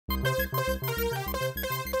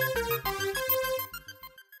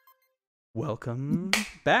Welcome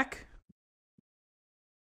back,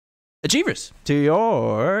 Achievers, to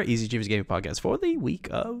your Easy Achievers Gaming Podcast for the week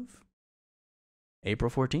of April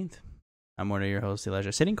 14th. I'm one of your hosts,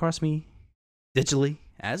 Elijah, sitting across me digitally,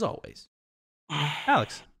 as always.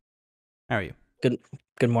 Alex, how are you? Good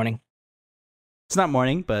morning. It's not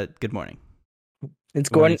morning, but good morning. It's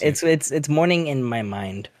Good morning going. to you. It's morning in my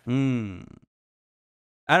mind.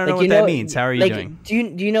 I don't know what that means. How are you like, doing?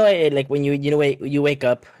 Do you know like when you wake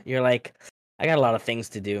up, you're like, I got a lot of things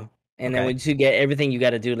to do, and then Okay. once you get everything you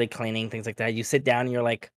got to do, like cleaning things like that, you sit down and you're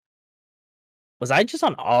like, was I just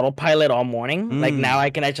on autopilot all morning? Like now I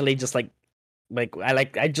can actually just like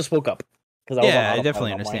I just woke up because I was on Yeah, I autopilot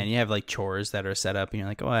definitely all understand. morning. You have like chores that are set up, and you're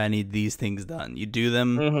like, oh, I need these things done. You do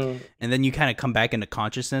them, Mm-hmm. and then you kind of come back into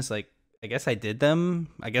consciousness. Like, I guess I did them.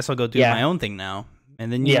 I guess I'll go do Yeah. my own thing now.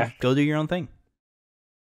 And then you Yeah. go do your own thing.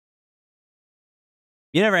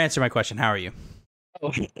 You never answer my question. How are you?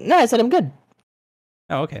 Oh, no, I said I'm good.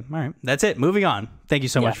 Oh, okay. All right. That's it. Moving on. Thank you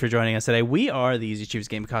so Yeah. much for joining us today. We are the Easy Achievers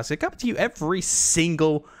Game Podcast. Coming to you every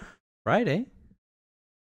single Friday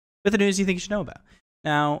with the news you think you should know about.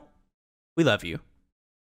 Now, we love you,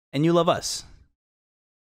 and you love us.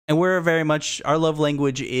 And we're very much, our love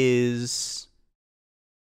language is,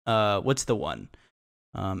 what's the one?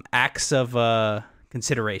 Acts of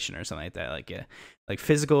consideration or something like that. Like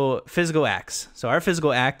physical acts. So our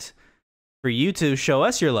physical act for you to show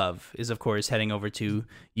us your love is, of course, heading over to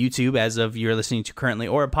YouTube as of you're listening to currently,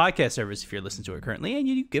 or a podcast service if you're listening to it currently, and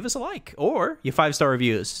you give us a like, or you 5-star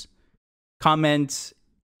reviews, comment,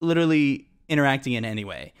 literally interacting in any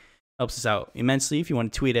way. Helps us out immensely. If you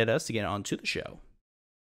want to tweet at us to get onto the show,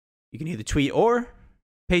 you can either tweet or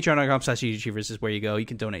patreon.com/easyachievers is where you go. You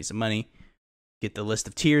can donate some money, get the list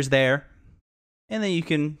of tiers there, and then you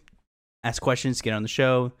can ask questions, get on the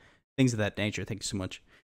show, things of that nature. Thank you so much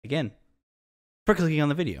again for clicking on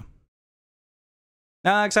the video.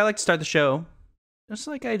 Now, Alex, I like to start the show, just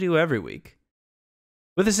like I do every week,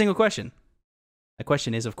 with a single question. The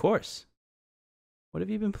question is, of course, what have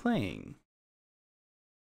you been playing?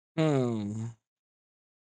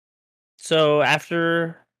 So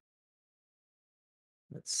after,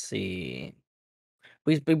 let's see,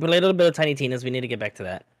 we played a little bit of Tiny Tina's. We need to get back to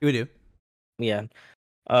that. We do. Yeah.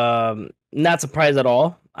 Not surprised at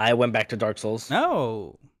all. I went back to Dark Souls.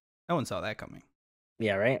 No one saw that coming.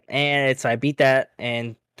 Yeah, right. And I beat that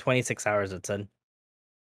in 26 hours. It said.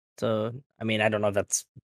 So I mean, I don't know if that's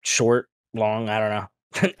short, long. I don't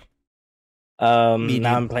know. Medium.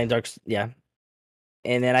 Now I'm playing yeah.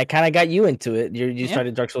 And then I kind of got you into it. You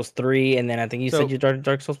started Dark Souls 3, and then I think you said you started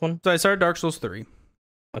Dark Souls 1. So I started Dark Souls 3.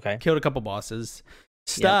 Okay. Killed a couple bosses.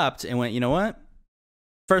 Stopped and went, you know what?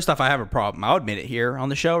 First off, I have a problem. I'll admit it here on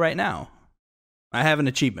the show right now. I have an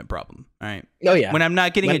achievement problem. All right. Oh, yeah. When I'm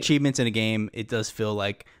not getting achievements in a game, it does feel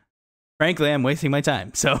like, frankly, I'm wasting my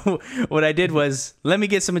time. So what I did was, let me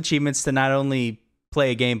get some achievements to not only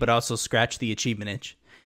play a game, but also scratch the achievement itch.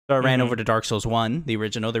 So I ran over to Dark Souls 1, the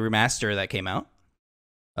original, the remaster that came out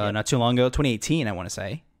not too long ago, 2018, I want to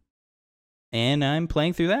say. And I'm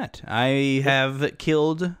playing through that. I have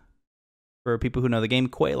killed, for people who know the game,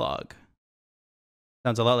 Quelaag.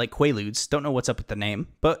 Sounds a lot like Quaaludes. Don't know what's up with the name,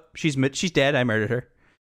 but she's dead. I murdered her.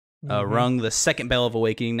 Rung the second Bell of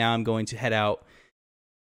Awakening. Now I'm going to head out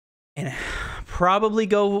and probably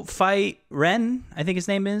go fight Ren, I think his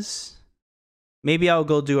name is. Maybe I'll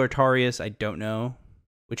go do Artorias. I don't know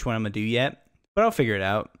which one I'm going to do yet, but I'll figure it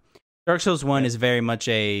out. Dark Souls 1 is very much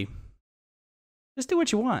a, just do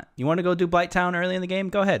what you want. You want to go do Blighttown early in the game?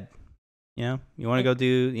 Go ahead. You know, you want to go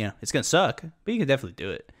do, it's going to suck, but you can definitely do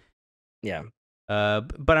it. Yeah.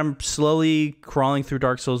 But I'm slowly crawling through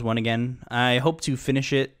Dark Souls 1 again. I hope to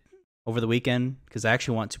finish it over the weekend because I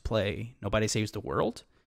actually want to play Nobody Saves the World.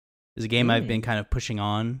 It's a game I've been kind of pushing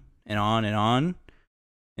on and on and on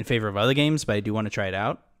in favor of other games, but I do want to try it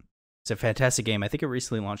out. It's a fantastic game. I think it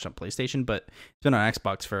recently launched on PlayStation, but it's been on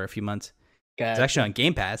Xbox for a few months. It's actually on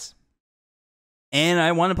Game Pass. And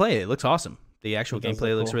I want to play it. It looks awesome. The actual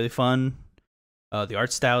gameplay looks really fun. The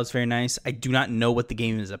art style is very nice. I do not know what the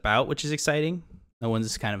game is about, which is exciting. No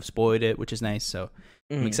one's kind of spoiled it, which is nice. So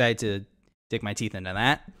I'm excited to dig my teeth into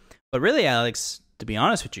that. But really, Alex, to be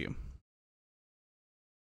honest with you,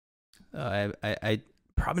 I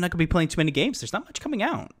probably not going to be playing too many games. There's not much coming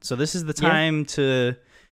out. So this is the time to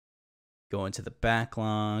go into the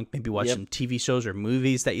backlog, maybe watch some TV shows or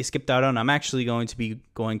movies that you skipped out on. I'm actually going to be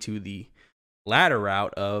going to the latter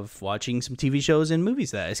route of watching some TV shows and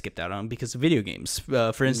movies that I skipped out on because of video games.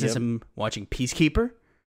 For instance, I'm watching Peacekeeper,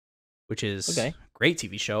 which is a great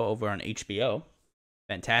TV show over on HBO.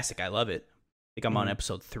 Fantastic. I love it. I think I'm on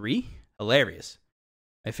episode 3. Hilarious.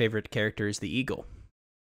 My favorite character is the Eagle.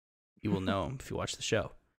 You will know if you watch the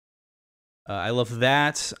show. I love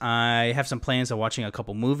that. I have some plans of watching a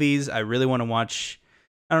couple movies. I really want to watch.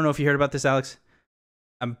 I don't know if you heard about this, Alex.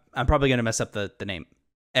 I'm probably gonna mess up the name.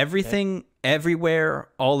 Everything, Everywhere,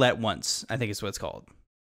 All at Once, I think is what it's called.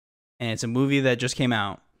 And it's a movie that just came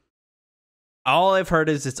out. All I've heard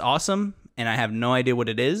is it's awesome, and I have no idea what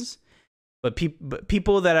it is. But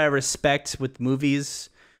people that I respect with movies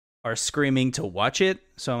are screaming to watch it.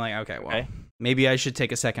 So I'm like, okay, well, maybe I should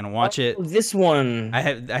take a second and watch it. This one, I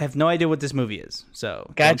have no idea what this movie is.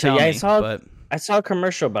 So gotcha. Don't tell me, I saw a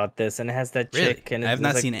commercial about this, and it has that chick. Really? And I have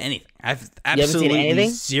not seen anything. I've absolutely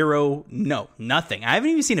zero. No, nothing. I haven't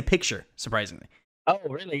even seen a picture. Surprisingly. Oh,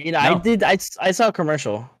 really? You know, no. I did. I saw a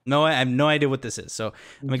commercial. No, I have no idea what this is. So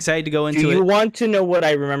I'm excited to go into it. Do you want to know what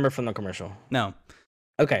I remember from the commercial? No.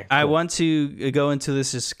 Okay. Cool. I want to go into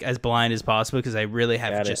this as blind as possible because I really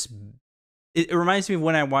have It reminds me of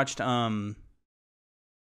when I watched what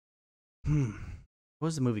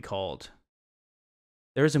was the movie called?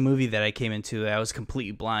 There was a movie that I came into that I was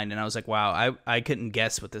completely blind, and I was like, wow, I couldn't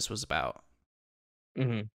guess what this was about.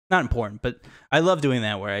 Mm-hmm. Not important, but I love doing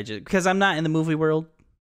that where because I'm not in the movie world.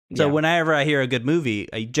 So whenever I hear a good movie,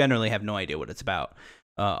 I generally have no idea what it's about.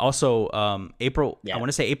 Also, April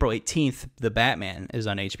 18th, The Batman is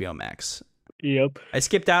on HBO Max. Yep. I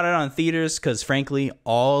skipped out on theaters because, frankly,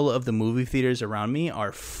 all of the movie theaters around me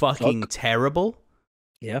are fucking terrible.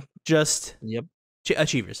 Yeah. Just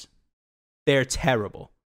achievers. They're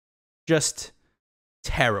terrible. Just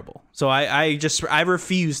terrible. So I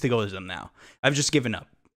refuse to go to them now. I've just given up.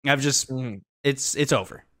 It's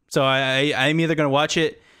over. So I'm either gonna watch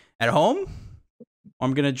it at home, or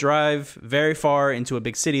I'm gonna drive very far into a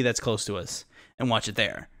big city that's close to us and watch it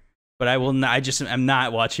there. But I will not. I'm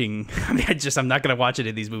not watching. I'm not gonna watch it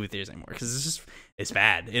in these movie theaters anymore because it's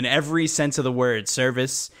bad in every sense of the word.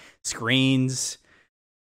 Service, screens,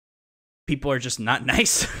 people are just not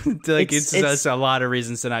nice. It's a lot of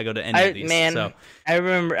reasons to not go to any of these. Man, so. I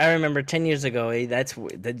remember 10 years ago.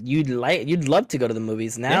 That you'd love to go to the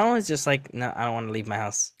movies. Now it's just like, no, I don't want to leave my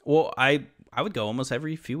house. Well, I would go almost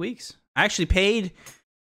every few weeks. I actually paid.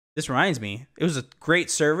 This reminds me, it was a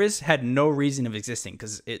great service, had no reason of existing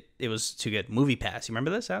because it was too good. Movie Pass. You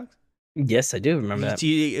remember this, Alex? Yes, I do remember that.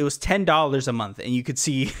 It was $10 a month, and you could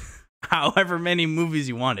see however many movies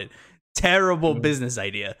you wanted. Terrible business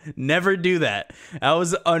idea. Never do that. That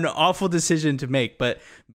was an awful decision to make, but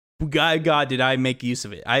God, did I make use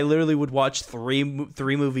of it. I literally would watch three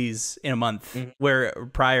movies in a month, where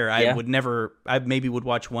prior I maybe would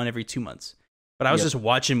watch one every 2 months. But I was just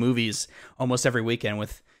watching movies almost every weekend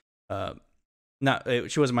with,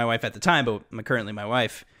 she wasn't my wife at the time, but currently my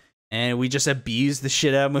wife. And we just abused the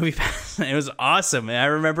shit out of Movie Pass. It was awesome. And I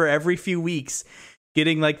remember every few weeks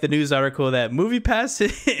getting like the news article that Movie Pass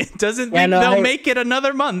doesn't think they'll make it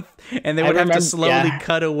another month. And they would have to slowly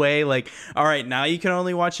cut away. Like, all right, now you can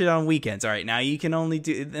only watch it on weekends. All right, now you can only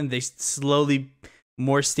do, and they slowly,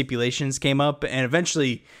 more stipulations came up. And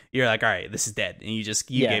eventually you're like, all right, this is dead. And you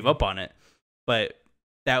gave up on it. But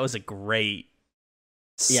that was a great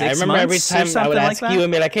 6 months. I remember every time I would ask you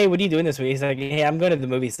and be like, hey, what are you doing this week? He's like, hey, I'm going to the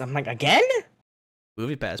movies. I'm like, again?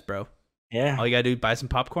 Movie Pass, bro. Yeah. All you gotta do is buy some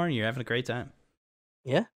popcorn. You're having a great time.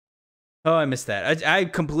 Yeah. Oh, I missed that. I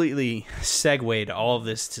completely segued all of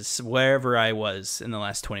this to wherever I was in the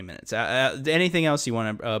last 20 minutes. Anything else you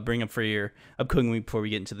want to bring up for your upcoming week before we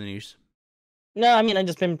get into the news? No, I mean, I've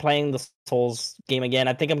just been playing the Souls game again.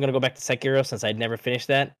 I think I'm going to go back to Sekiro since I'd never finished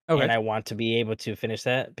that. Okay. And I want to be able to finish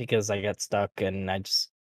that because I got stuck and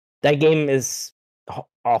that game is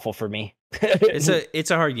awful for me. It's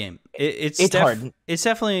a hard game. It's hard. It's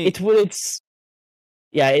definitely...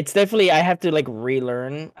 It's definitely, I have to like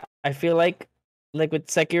relearn, I feel like with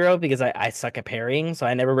Sekiro because I suck at parrying, so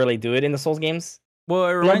I never really do it in the Souls games. Well,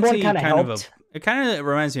 it reminds me it kind of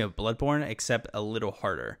reminds me of Bloodborne, except a little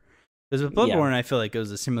harder. Because with Bloodborne, I feel like it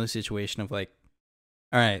was a similar situation of like,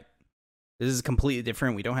 all right, this is completely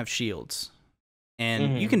different. We don't have shields,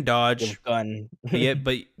 and you can dodge, gun.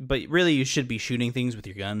 but really, you should be shooting things with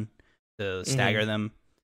your gun to stagger them.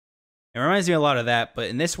 It reminds me a lot of that, but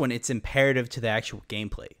in this one, it's imperative to the actual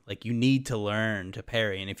gameplay. Like, you need to learn to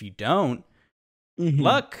parry, and if you don't,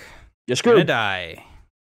 luck, you're screwed. Gonna die.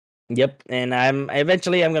 Yep, and I'm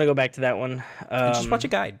gonna go back to that one. And just watch a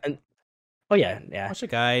guide. Yeah. Watch a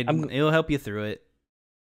guide. It'll help you through it.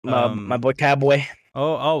 My boy Cowboy.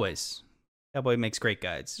 Oh, always. Cowboy makes great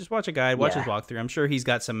guides. Just watch a guide. Watch his walkthrough. I'm sure he's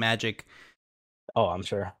got some magic. Oh, I'm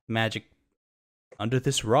sure. Magic. Under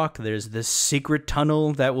this rock, there's this secret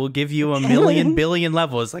tunnel that will give you 1 billion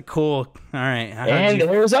levels. Like, cool. All right.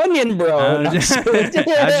 There's onion, bro. How'd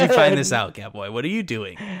you find this out, Cowboy? What are you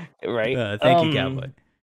doing? Right. Thank you, Cowboy.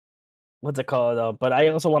 what's it called? But I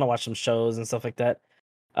also want to watch some shows and stuff like that.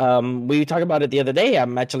 We talked about it the other day.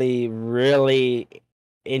 I'm actually really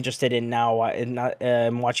interested in now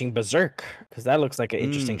watching Berserk because that looks like an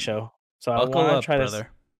interesting show. So I want to try brother.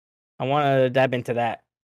 I want to dab into that.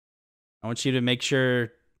 I want you to make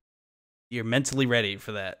sure you're mentally ready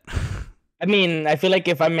for that. I mean, I feel like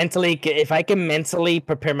if I can mentally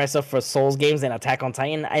prepare myself for Souls games and Attack on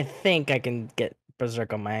Titan, I think I can get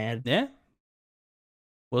Berserk on my head. Yeah.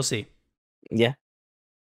 We'll see. Yeah.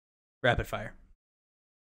 Rapid fire.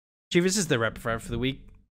 Chief, this is the rapid fire for the week.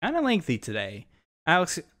 Kind of lengthy today.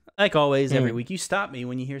 Alex, like always, every week, you stop me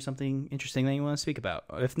when you hear something interesting that you want to speak about.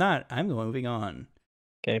 If not, I'm moving on.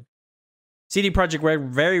 Okay. CD Projekt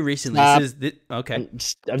Red very recently. Okay. I'm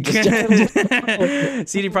just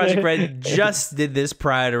CD Projekt Red just did this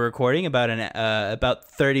prior to recording. About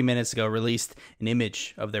 30 minutes ago, released an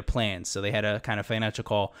image of their plans. So they had a kind of financial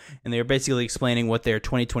call, and they were basically explaining what their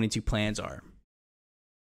 2022 plans are.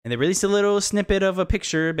 And they released a little snippet of a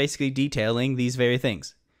picture, basically detailing these very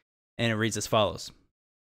things. And it reads as follows: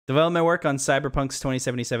 development work on Cyberpunk's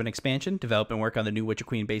 2077 expansion. Development work on the new Witcher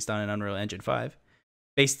Queen based in Unreal Engine 5.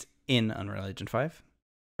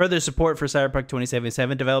 Further support for Cyberpunk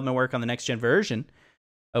 2077. Development work on the next-gen version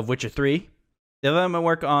of Witcher 3. Development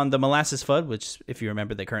work on the Molasses Flood, which, if you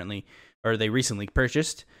remember, they recently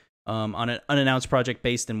purchased on an unannounced project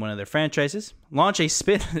based in one of their franchises. Launch a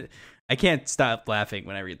spin... I can't stop laughing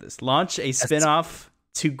when I read this. Launch a spin-off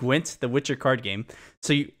to Gwent, the Witcher card game.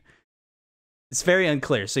 It's very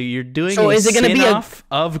unclear. So you're doing a spin-off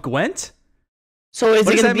of Gwent? So what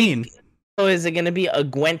does that mean? So is it going to be a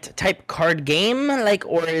Gwent type card game,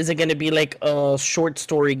 or is it going to be like a short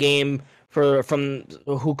story game from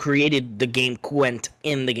who created the game Gwent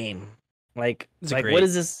in the game? What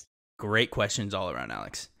is this? Great questions all around,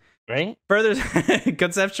 Alex. Right? Further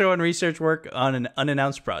conceptual and research work on an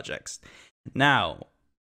unannounced projects. Now,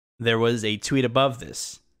 there was a tweet above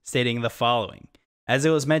this stating the following. As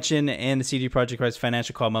it was mentioned in the CD Projekt Red's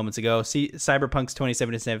financial call moments ago, Cyberpunk's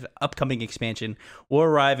 2077 upcoming expansion will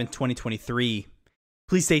arrive in 2023.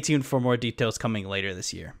 Please stay tuned for more details coming later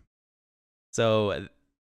this year. So,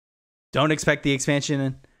 don't expect the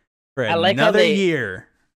expansion for another year.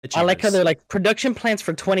 I like how they're like production plans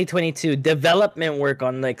for 2022, development work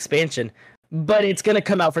on the expansion, but it's going to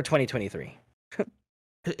come out for 2023.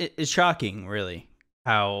 It's shocking, really,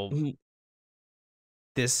 how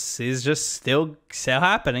this is just still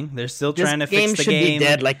happening. They're still trying to fix the game. This game should be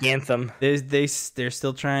dead like Anthem. They're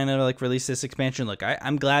still trying to release this expansion. Look,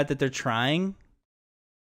 I'm glad that they're trying,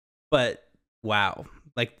 but wow,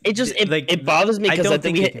 it bothers me because I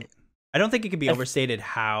don't think it can be overstated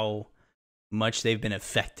how much they've been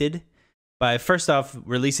affected by, first off,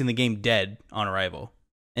 releasing the game dead on arrival,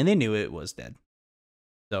 and they knew it was dead.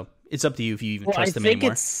 So it's up to you if you even trust them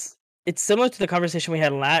anymore. It's similar to the conversation we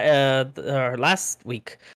had last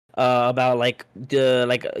week about last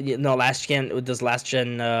gen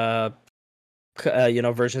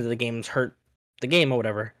versions of the games hurt the game or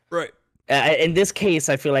whatever. Right. In this case,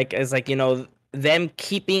 I feel like it's them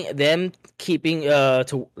keeping they keep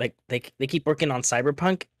working on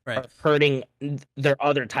Cyberpunk, right, hurting their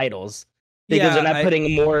other titles because they're not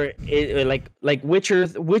putting more like Witcher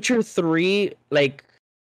 3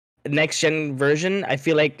 next gen version. I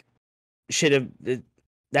feel like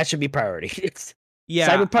that should be priority.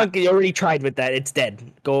 Cyberpunk you already tried with that. It's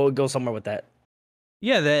dead. Go somewhere with that.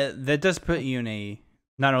 Yeah, that does put you in a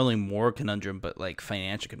not only more conundrum, but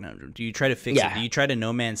financial conundrum. Do you try to fix it? Do you try to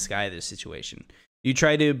No Man's Sky this situation? Do you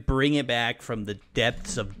try to bring it back from the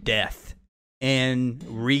depths of death and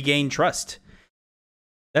regain trust?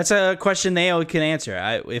 That's a question they can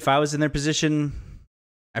answer. If I was in their position,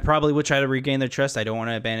 I probably would try to regain their trust. I don't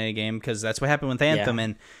want to abandon a game because that's what happened with Anthem.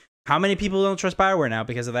 And how many people don't trust BioWare now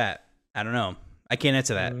because of that? I don't know. I can't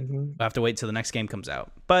answer that. We'll have to wait till the next game comes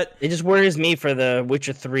out. But it just worries me for the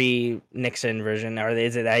Witcher 3 next gen version.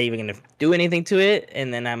 Is it even going to do anything to it?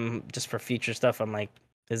 And then I'm just for future stuff. I'm like,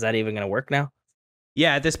 is that even going to work now?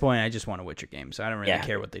 Yeah, at this point, I just want a Witcher game, so I don't really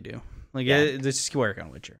care what they do. Just work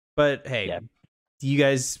on Witcher. But hey, you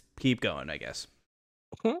guys keep going, I guess.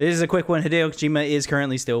 This is a quick one. Hideo Kojima is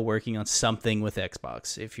currently still working on something with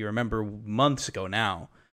Xbox. If you remember months ago now,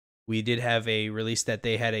 we did have a release that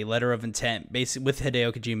they had a letter of intent with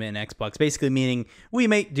Hideo Kojima and Xbox, basically meaning we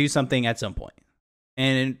may do something at some point.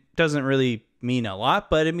 And it doesn't really mean a lot,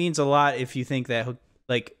 but it means a lot if you think that,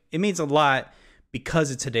 it means a lot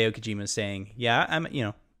because it's Hideo Kojima saying, yeah,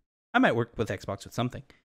 I might work with Xbox with something.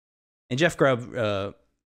 And Jeff Grubb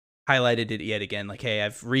highlighted it yet again, hey,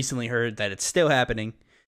 I've recently heard that it's still happening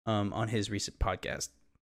on his recent podcast.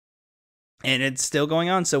 and it's still going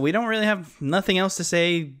on. So we don't really have nothing else to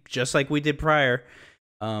say, just like we did prior.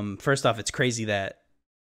 First off, it's crazy that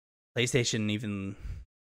PlayStation even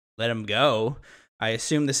let him go. I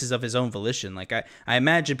assume this is of his own volition. Like I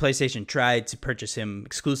imagine PlayStation tried to purchase him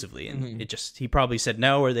exclusively, and he probably said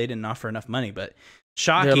no, or they didn't offer enough money. But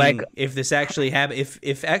shocking, like, if this actually happened,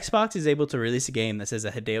 if Xbox is able to release a game that says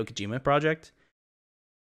a Hideo Kojima project,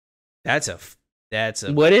 that's a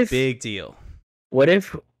big deal. What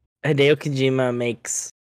if Hideo Kojima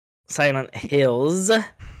makes Silent Hills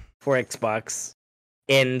for Xbox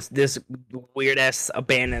and this weird ass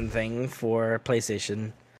abandoned thing for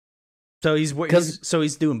PlayStation? So he's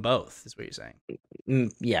doing both, is what you're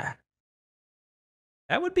saying? Yeah,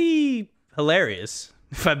 that would be hilarious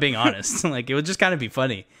if I'm being honest. Like, it would just kind of be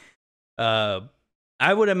funny.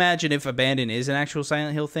 I would imagine if Abandon is an actual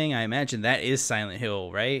Silent Hill thing, I imagine that is Silent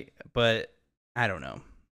Hill, right? But I don't know.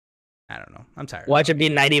 I'm tired. Watch it be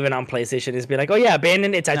not even on PlayStation. It's be like, oh yeah,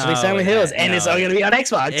 Abandon. It's actually Silent Hills, and it's all gonna be on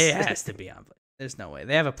Xbox. It has to be on. There's no way.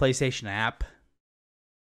 They have a PlayStation app,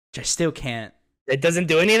 which I still can't. It doesn't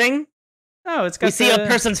do anything. Oh, it's got. We see a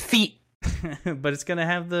person's feet, but it's gonna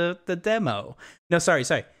have the demo. No, sorry,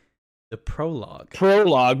 the prologue.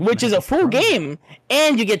 Which is a full game,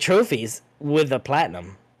 and you get trophies with a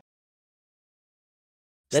platinum.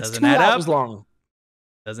 That's 2 hours long.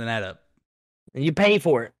 Doesn't add up. And you pay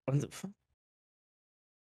for it.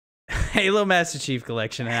 Halo Master Chief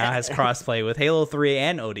Collection now has crossplay with Halo 3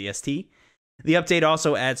 and ODST. The update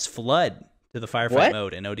also adds Flood to the Firefight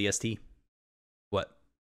mode in ODST. What?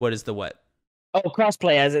 What is the what? Oh,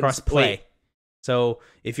 crossplay as in crossplay. Wait. So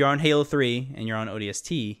if you're on Halo 3 and you're on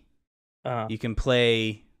ODST, you can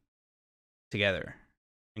play together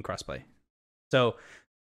in crossplay. So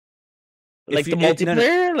like the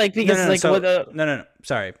multiplayer? Like because no.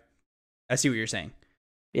 Sorry. I see what you're saying.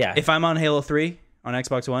 Yeah. If I'm on Halo 3 on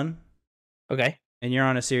Xbox One, okay, and you're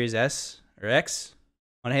on a Series S or X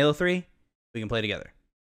on Halo 3, we can play together.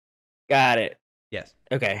 Got it. Yes.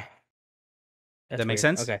 Okay. Does that make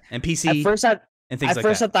sense? Okay. And PC and things like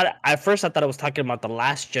that. At first I thought I was talking about the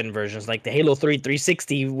last gen versions, like the Halo 3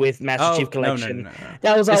 360 with Master Chief Collection.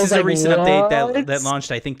 No. This is a recent update that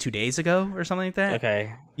launched, I think, 2 days ago or something like that.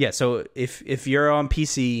 Okay. Yeah, so if you're on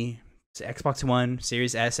PC, Xbox One,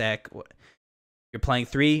 Series S, X, you're playing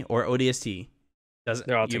 3 or ODST.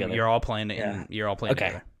 They're all together. You're all playing it. Yeah. You're all playing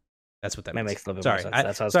together. That's what that means. Makes a little bit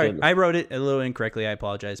more sense. Sorry, I wrote it a little incorrectly. I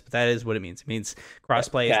apologize, but that is what it means. It means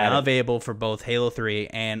crossplay is now available for both Halo 3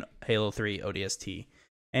 and Halo 3 ODST,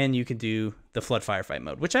 and you can do the Flood Firefight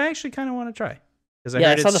mode, which I actually kind of want to try because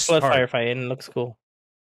I saw the Flood Firefight and it looks cool.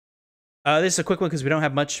 This is a quick one because we don't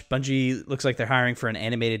have much. Bungie looks like they're hiring for an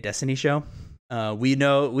animated Destiny show.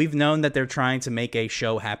 We've known that they're trying to make a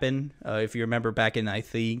show happen. If you remember back in, I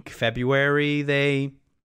think, February, they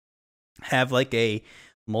have like a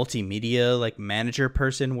multimedia like manager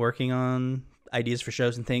person working on ideas for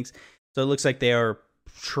shows and things. So it looks like they are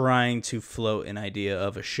trying to float an idea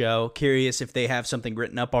of a show. Curious if they have something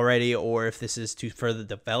written up already or if this is to further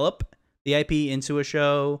develop the IP into a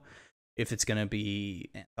show, if it's going to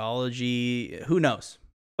be anthology, who knows.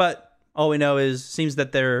 But all we know is seems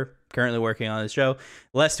that they're currently working on this show.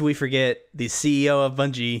 Lest we forget, the CEO of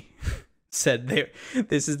Bungie said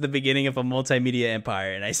this is the beginning of a multimedia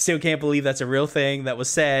empire, and I still can't believe that's a real thing that was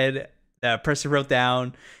said, that a person wrote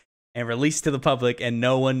down and released to the public, and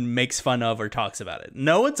no one makes fun of or talks about it.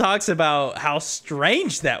 No one talks about how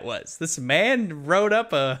strange that was. This man wrote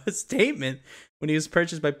up a statement when he was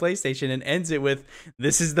purchased by PlayStation and ends it with,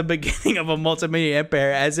 "This is the beginning of a multimedia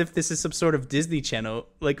empire," as if this is some sort of Disney Channel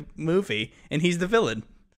like movie, and he's the villain.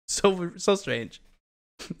 So strange.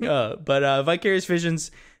 But Vicarious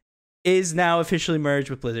Visions is now officially merged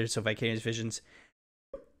with Blizzard, so Vicarious Visions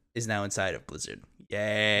is now inside of Blizzard.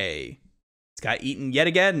 Yay. It's got eaten yet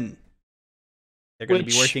again. They're going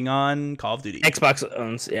to be working on Call of Duty. Xbox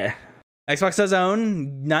owns, yeah. Xbox does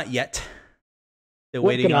own, not yet. They're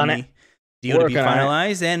waiting on the deal to be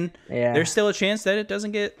finalized, and there's still a chance that it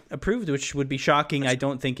doesn't get approved, which would be shocking. I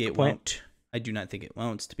don't think it won't. I do not think it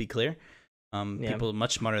won't, to be clear. People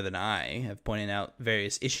much smarter than I have pointed out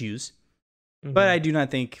various issues, but I do not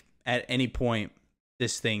think at any point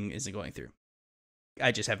this thing isn't going through.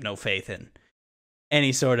 I just have no faith in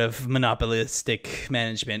any sort of monopolistic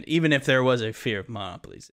management, even if there was a fear of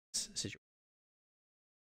monopolies in this situation.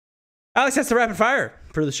 Alex, that's the rapid fire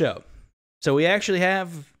for the show. So we actually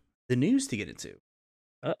have the news to get into.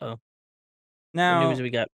 Uh-oh. Now, what news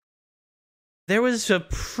we got? There was a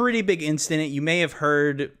pretty big incident. You may have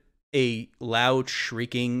heard a loud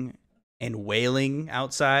shrieking and wailing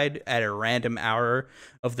outside at a random hour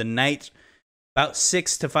of the night about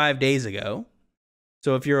 6 to 5 days ago.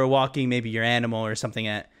 So if you're walking maybe your animal or something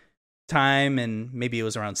at time, and maybe it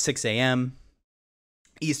was around 6 a.m.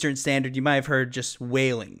 Eastern Standard, you might have heard just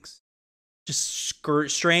wailings, just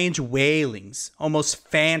strange wailings, almost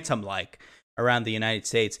phantom-like around the United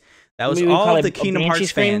States. That was all of the Kingdom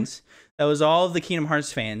Hearts fans. That was all of the Kingdom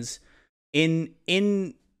Hearts fans in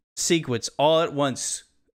sequence, all at once,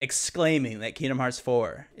 exclaiming that Kingdom Hearts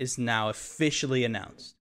 4 is now officially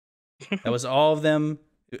announced. That was all of them,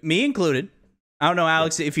 me included. I don't know,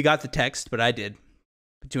 Alex, if you got the text, but I did.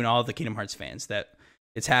 Between all of the Kingdom Hearts fans that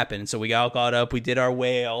it's happened. So we all got up, we did our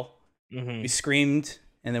wail, we screamed,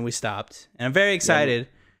 and then we stopped. And I'm very excited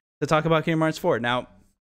to talk about Kingdom Hearts 4. Now,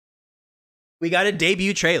 we got a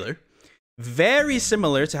debut trailer, very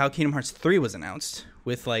similar to how Kingdom Hearts 3 was announced,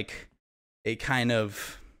 with like a kind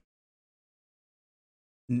of,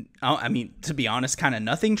 I mean, to be honest, kind of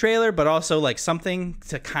nothing trailer, but also like something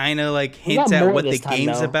to kind of like hint at what the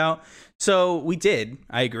game's about. So we did,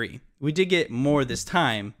 I agree. We did get more this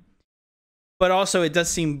time, but also it does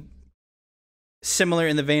seem similar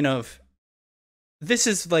in the vein of this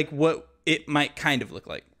is like what it might kind of look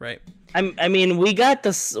like, right? I mean, we got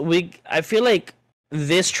this. I feel like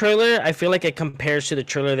this trailer, I feel like it compares to the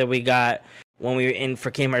trailer that we got when we were in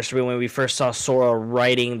for Kingdom Hearts 3, when we first saw Sora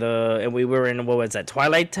riding and we were in, what was that,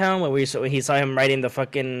 Twilight Town, when he saw him riding the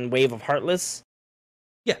fucking Wave of Heartless.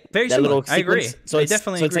 Yeah, very similar. I agree. So I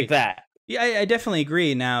definitely agree. It's like that. Yeah, I definitely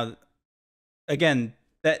agree. Now, again,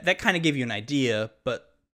 that kind of gave you an idea,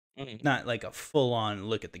 but not like a full-on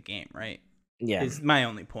look at the game, right? Yeah. Is my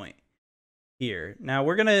only point here. Now,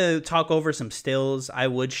 we're going to talk over some stills. I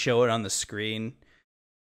would show it on the screen,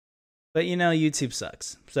 but YouTube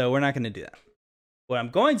sucks, so we're not going to do that. What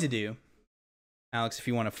I'm going to do, Alex, if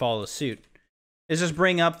you want to follow suit, is just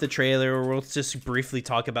bring up the trailer. We'll just briefly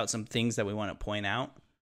talk about some things that we want to point out.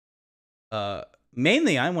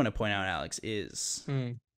 Mainly, I want to point out, Alex, is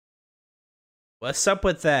what's up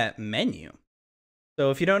with that menu?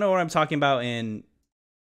 So if you don't know what I'm talking about, you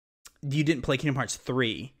didn't play Kingdom Hearts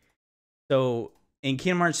 3. So in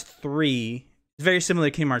Kingdom Hearts 3, it's very similar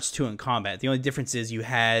to Kingdom Hearts 2 in combat. The only difference is you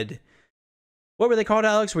had, what were they called,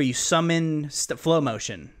 Alex? Where you summon flow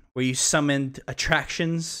motion, where you summoned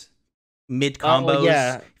attractions mid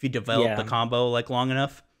combos. If you develop the combo like long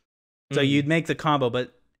enough, so you'd make the combo.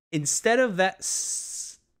 But instead of that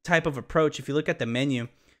type of approach, if you look at the menu,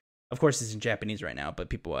 of course it's in Japanese right now, but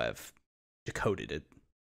people have decoded it.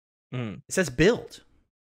 It says build,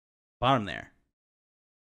 bottom there,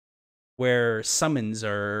 where summons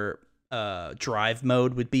or drive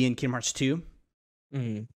mode would be in Kingdom Hearts 2.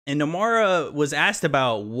 And Nomura was asked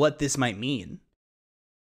about what this might mean.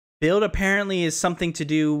 Build apparently is something to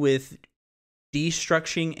do with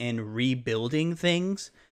destructuring and rebuilding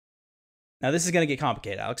things. Now, this is going to get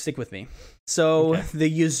complicated, Alex. Stick with me. So, the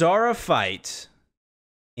Yuzara fight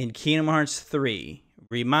in Kingdom Hearts 3,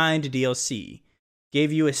 Remind DLC,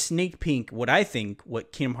 gave you a sneak peek what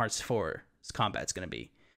Kingdom Hearts 4's combat's going to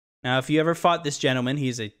be. Now, if you ever fought this gentleman,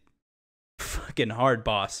 he's a fucking hard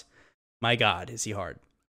boss. My God, is he hard.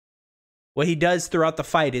 What he does throughout the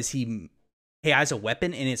fight is he has a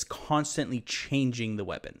weapon and is constantly changing the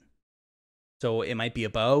weapon. So, it might be a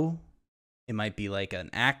bow. It might be like an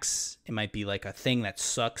axe. It might be like a thing that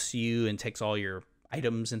sucks you and takes all your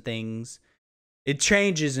items and things. It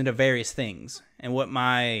changes into various things. And what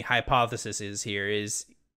my hypothesis is here is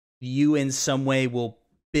you in some way will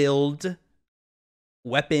build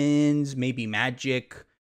weapons, maybe magic,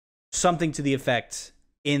 something to the effect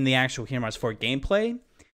in the actual Kingdom Hearts 4 gameplay,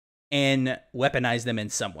 and weaponize them in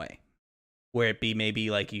some way. Where it be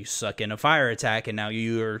maybe like you suck in a fire attack and now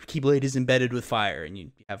your Keyblade is embedded with fire and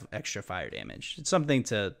you have extra fire damage. It's something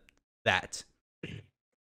to that. And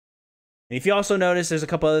if you also notice, there's a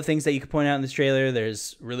couple other things that you could point out in this trailer.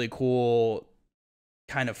 There's really cool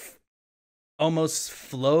kind of almost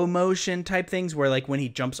flow motion type things where like when he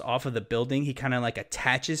jumps off of the building, he kind of like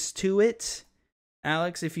attaches to it.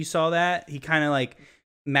 Alex, if you saw that, he kind of like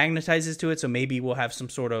magnetizes to it. So maybe we'll have some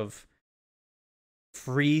sort of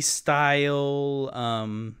freestyle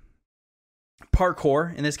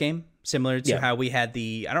parkour in this game, similar to how we had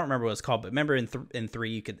I don't remember what it's called, but remember in 3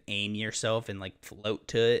 you could aim yourself and like float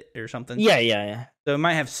to it or something. Yeah. So it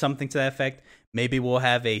might have something to that effect. Maybe we'll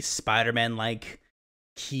have a Spider-Man like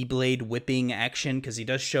Keyblade whipping action, because he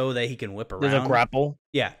does show that he can whip around. There's a grapple.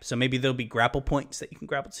 Yeah, so maybe there'll be grapple points that you can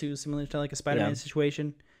grapple to, similar to like a Spider-Man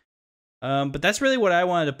situation. But that's really what I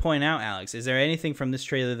wanted to point out, Alex. Is there anything from this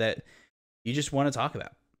trailer that you just want to talk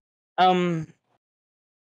about?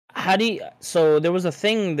 So there was a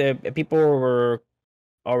thing that people were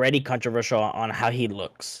already controversial on how he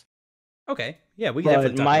looks. Okay, yeah, we can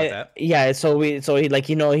definitely talk about that. Yeah, so he like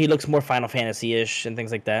he looks more Final Fantasy-ish and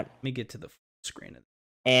things like that. Let me get to the screen.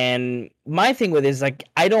 And my thing with it is like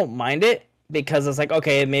I don't mind it because it's like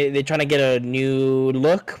okay, maybe they're trying to get a new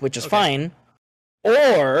look, which is fine.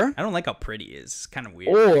 Or I don't like how pretty it is. It's kind of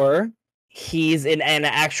weird. Or he's in an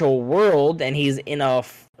actual world and he's in a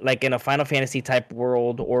Final Fantasy type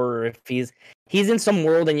world, or if he's in some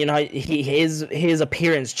world and his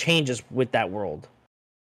appearance changes with that world.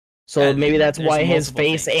 So maybe that's why his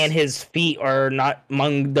face and his feet are not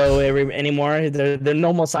Mungdo anymore. They're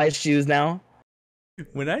normal size shoes now.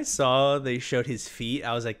 When I saw they showed his feet,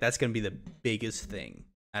 I was like, that's gonna be the biggest thing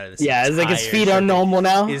out of this. Yeah, it's like his feet are normal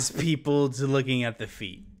now. Is people looking at the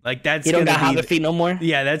feet? Like that's you don't got how the feet no more.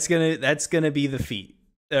 Yeah, that's gonna be the feet,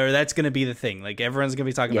 or that's gonna be the thing. Like everyone's gonna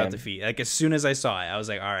be talking about the feet. Like as soon as I saw it, I was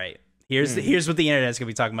like, all right, here's what the internet's gonna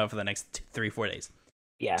be talking about for the next 3-4 days.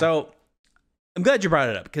 Yeah. So I'm glad you brought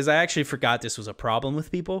it up because I actually forgot this was a problem with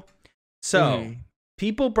people. So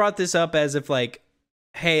people brought this up as if like,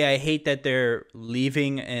 hey, I hate that they're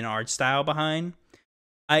leaving an art style behind.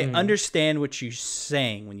 I understand what you're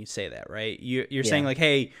saying when you say that, right? You're saying like,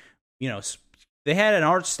 hey, they had an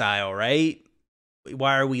art style, right?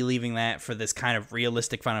 Why are we leaving that for this kind of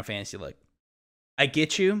realistic Final Fantasy look? I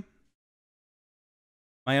get you.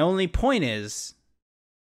 My only point is,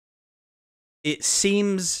 it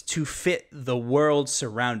seems to fit the world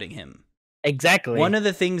surrounding him. Exactly. One of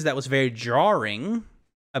the things that was very jarring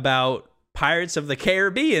about Pirates of the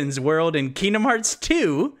Caribbean's world in Kingdom Hearts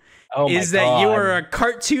 2 is that you are a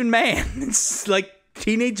cartoon man. It's like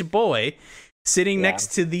teenage boy sitting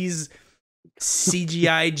next to these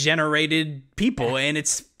CGI generated people, and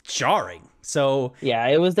it's jarring. So yeah,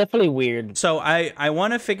 it was definitely weird. So I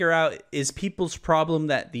want to figure out, is people's problem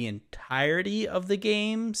that the entirety of the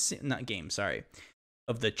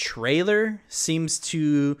of the trailer seems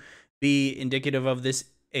to be indicative of this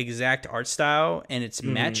exact art style and it's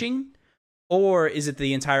matching? Or is it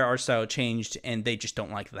the entire art style changed and they just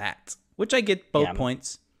don't like that? Which I get both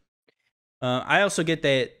points. I also get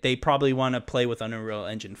that they probably want to play with Unreal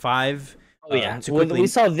Engine 5. Oh, yeah. We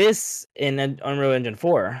saw this in Unreal Engine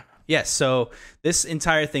 4. Yes, so this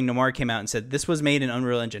entire thing, Nomura came out and said this was made in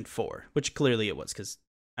Unreal Engine 4, which clearly it was, because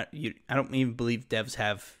I don't even believe devs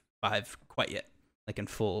have 5 quite yet, like in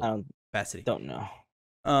full capacity. Don't know.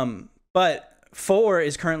 But 4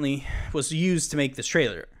 was used to make this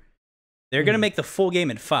trailer. They're going to make the full game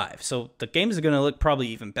in 5, so the games are going to look probably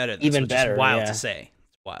even better than this, which is wild to say.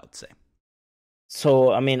 It's wild to say.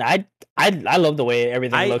 So, I mean, I love the way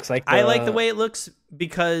everything looks. I like the way it looks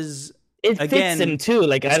because it fits him too.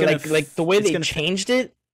 Like I like the way they changed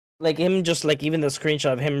it. Like him, just like even the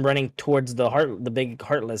screenshot of him running towards the big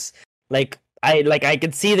Heartless. Like I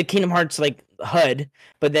could see the Kingdom Hearts like HUD,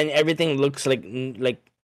 but then everything looks like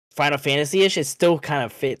Final Fantasy-ish. It still kind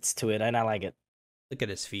of fits to it, and I like it. Look at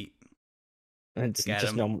his feet. It's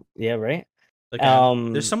just right.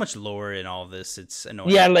 Like, there's so much lore in all of this. It's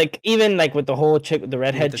annoying. Yeah, like even like with the whole chick, the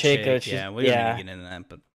redhead chick. We don't need to get into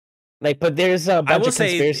that, but there's a bunch of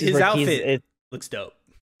conspiracies. His outfit looks dope.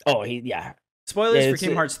 Oh, Spoilers for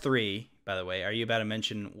Kingdom Hearts 3, by the way. Are you about to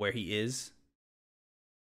mention where he is?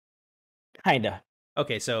 Kinda.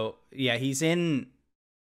 Okay, so yeah, he's in.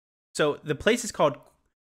 So the place is called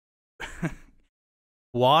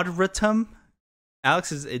Quadratum.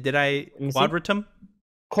 Alex, did I Quadratum?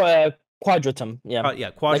 Quadratum, yeah.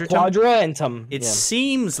 Quadratum. Like Quadra and Tum. It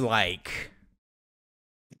seems like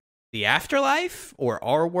the afterlife or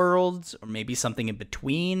our worlds or maybe something in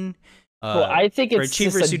between. Well, I think for it's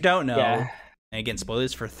achievers who don't know. Yeah. And again,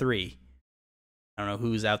 spoilers for 3. I don't know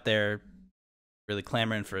who's out there really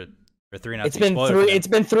clamoring for 3 not to be spoiled. It's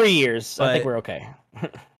been 3 years. I think we're okay.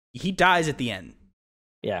 He dies at the end.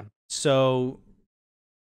 Yeah. So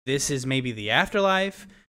this is maybe the afterlife.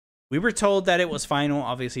 We were told that it was final.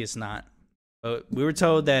 Obviously, it's not. But we were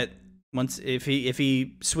told that if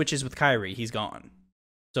he switches with Kairi, he's gone.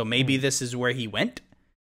 So maybe this is where he went.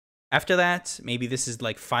 After that, maybe this is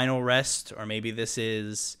like final rest, or maybe this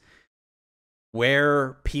is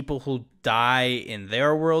where people who die in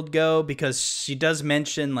their world go, because she does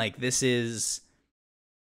mention like this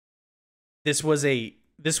was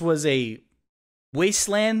a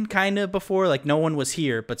wasteland kind of before, like no one was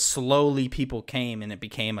here, but slowly people came and it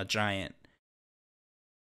became a giant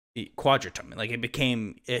quadratum, like it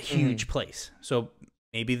became a huge place. So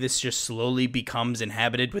maybe this just slowly becomes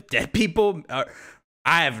inhabited with dead people.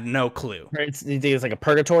 I have no clue. You think it's like a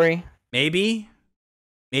purgatory? Maybe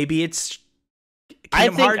it's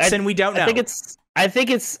Kingdom Hearts, and we don't know. I think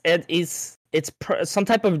it's some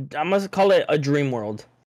type of, I must call it a dream world.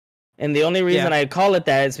 And the only reason I call it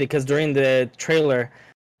that is because during the trailer,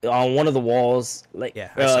 on one of the walls, like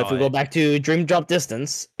if we go back to Dream Drop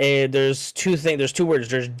Distance, there's two things. There's two words.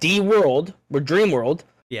 There's D World or Dream World.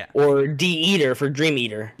 Yeah. Or D Eater for Dream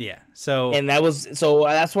Eater. Yeah.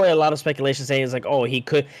 That's why a lot of speculation saying is like, oh, he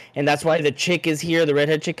could, and that's why the chick is here, the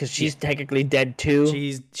redhead chick, because she's technically dead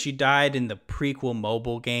too. She died in the prequel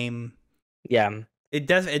mobile game. Yeah. It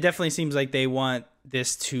definitely seems like they want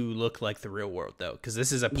this to look like the real world though, because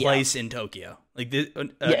this is a place in Tokyo. Like this,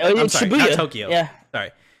 I'm sorry, Shibuya. not Tokyo. Yeah.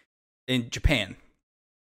 Sorry, in Japan.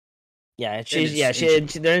 Yeah, they're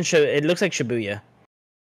in it looks like Shibuya.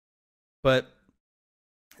 But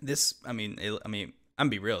this, I mean, I'm gonna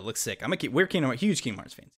be real. It looks sick. We're huge Kingdom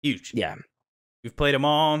Hearts fans. Huge. Yeah. We've played them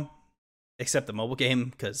all, except the mobile game,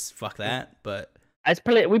 because fuck that. But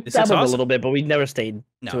we dabbled a little bit, but we never stayed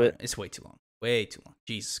to it. It's way too long. Way too long.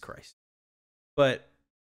 Jesus Christ. But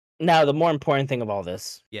now the more important thing of all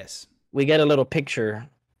this. Yes. We get a little picture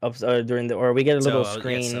of we get a little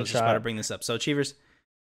screen shot. I was just about to bring this up. So Achievers,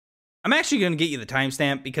 I'm actually going to get you the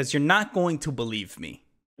timestamp because you're not going to believe me.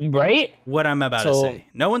 Right? What I'm about to say.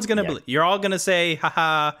 No one's going to believe. You're all going to say,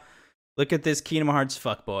 haha, look at this Kingdom Hearts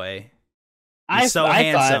fuckboy. He's so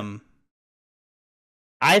handsome.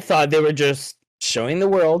 I thought they were just showing the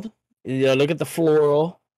world. Look at the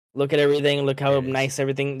floral. Look at everything. Look how nice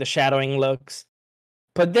everything, the shadowing looks.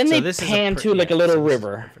 But then they pan to like a little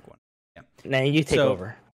river. Yeah. Now you take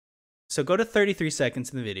over. So go to 33 seconds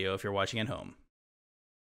in the video if you're watching at home.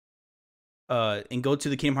 And go to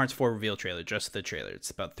the Kingdom Hearts 4 reveal trailer, just the trailer.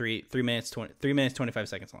 It's about 3 minutes 25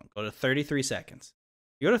 seconds long. Go to 33 seconds.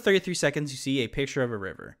 You go to 33 seconds, you see a picture of a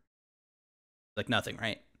river. Like nothing,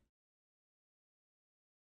 right?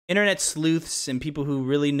 Internet sleuths and people who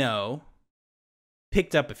really know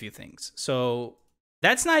picked up a few things. So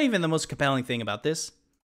that's not even the most compelling thing about this.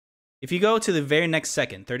 If you go to the very next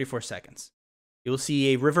second, 34 seconds, you'll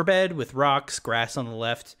see a riverbed with rocks, grass on the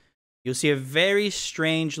left. You'll see a very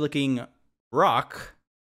strange looking rock,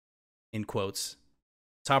 in quotes,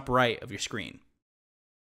 top right of your screen.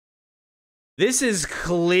 This is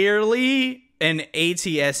clearly an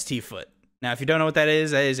AT-ST foot. Now, if you don't know what that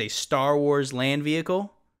is a Star Wars land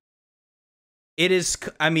vehicle. It is,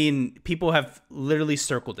 I mean, people have literally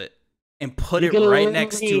circled it and put it right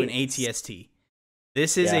next to an AT-ST.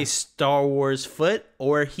 This is a Star Wars foot,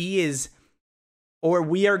 or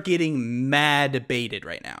we are getting mad baited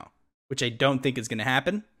right now, which I don't think is going to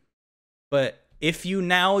happen. But if you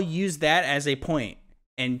now use that as a point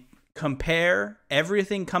and compare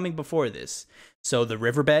everything coming before this, so the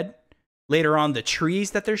riverbed, later on the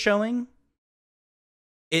trees that they're showing,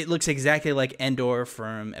 it looks exactly like Endor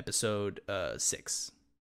from episode 6.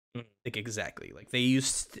 Like exactly. Like they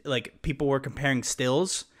used, like people were comparing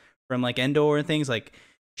stills from like Endor and things. Like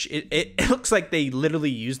it looks like they literally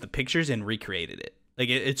used the pictures and recreated it. Like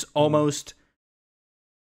it's almost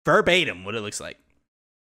verbatim what it looks like.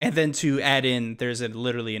 And then to add in, there's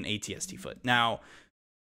literally an AT-ST foot. Now,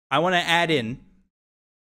 I want to add in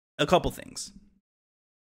a couple things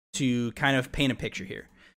to kind of paint a picture here.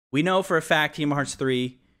 We know for a fact Kingdom Hearts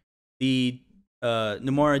 3,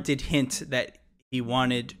 Nomura did hint that he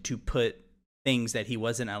wanted to put things that he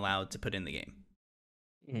wasn't allowed to put in the game.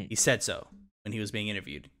 He said so when he was being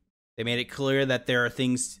interviewed. They made it clear that there are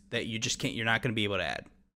things that you're not going to be able to add.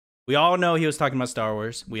 We all know he was talking about Star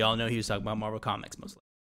Wars. We all know he was talking about Marvel Comics mostly.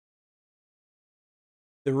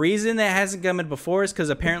 The reason that hasn't come in before is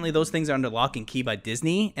because apparently those things are under lock and key by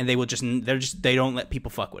Disney, and they don't let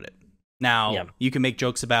people fuck with it. Now, you can make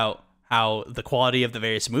jokes about how the quality of the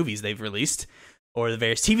various movies they've released or the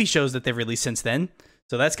various TV shows that they've released since then.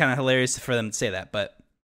 So that's kind of hilarious for them to say that. But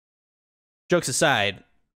jokes aside,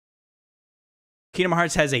 Kingdom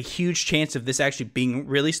Hearts has a huge chance of this actually being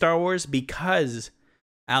really Star Wars because,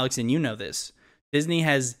 Alex, and you know this, Disney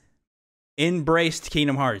has embraced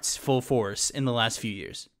Kingdom Hearts full force in the last few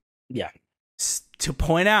years. Yeah. To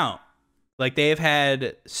point out, like they have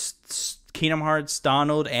had Kingdom Hearts,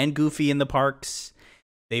 Donald, and Goofy in the parks.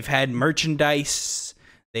 They've had merchandise.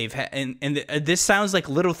 They've had, and this sounds like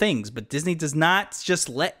little things, but Disney does not just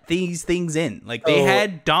let these things in. Like they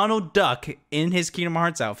had Donald Duck in his Kingdom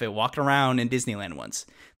Hearts outfit walking around in Disneyland once.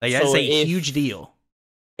 Like that's a huge deal.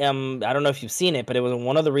 I don't know if you've seen it, but it was in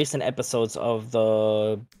one of the recent episodes of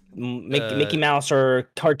the Mickey Mouse or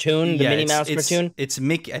cartoon, the Minnie Mouse cartoon. It's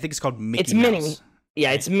Mickey. I think it's called Mickey it's Mouse. Minnie. Yeah,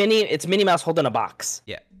 right? It's Minnie Mouse holding a box.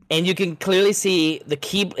 Yeah, and you can clearly see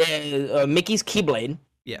the Mickey's Keyblade.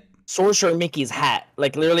 Yeah, Sorcerer Mickey's hat.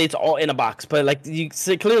 Like literally, it's all in a box. But like you can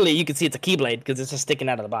see it's a Keyblade because it's just sticking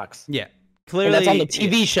out of the box. Yeah, clearly, and that's on the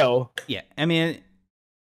TV show. Yeah, I mean,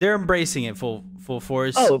 they're embracing it full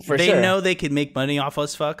force. Oh, for sure. They know they could make money off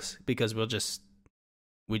us fucks because we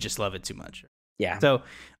just love it too much. Yeah. So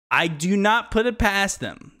I do not put it past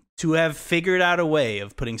them to have figured out a way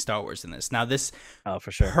of putting Star Wars in this. Now, this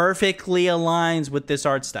for sure perfectly aligns with this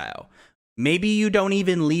art style. Maybe you don't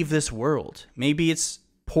even leave this world. Maybe it's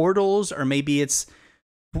portals, or maybe it's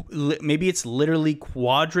literally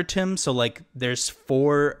quadratum. So like there's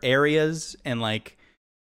 4 areas, and like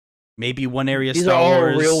maybe one area these Star are all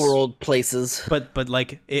Wars, real world places. but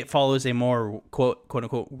like it follows a more quote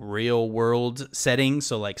unquote real world setting.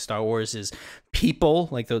 So like Star Wars is people,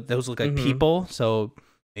 like those look like people. So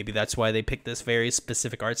maybe that's why they picked this very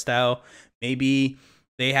specific art style. Maybe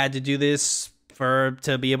they had to do this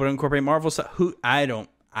to be able to incorporate Marvel stuff. I don't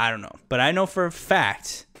know, but I know for a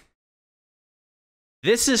fact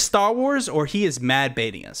this is Star Wars, or he is mad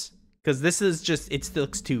baiting us, because this is just, it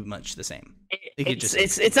looks too much the same.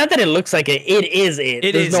 It's not that it looks like it. It is it.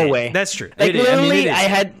 There's no way. That's true. Like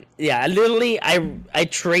literally, I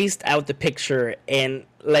traced out the picture, and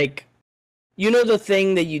like, you know the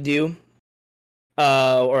thing that you do,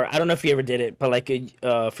 or I don't know if you ever did it, but like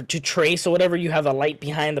to trace or whatever, you have a light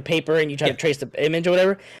behind the paper and you try to trace the image or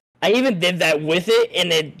whatever. I even did that with it,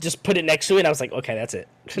 and then just put it next to it, and I was like, okay, that's it.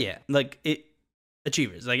 Yeah, like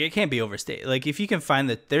Achievers, like it can't be overstated. Like if you can find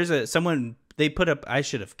that, there's someone they put up. I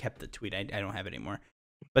should have kept the tweet. I don't have it anymore,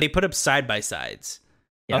 but they put up side by sides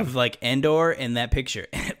of like Endor and that picture,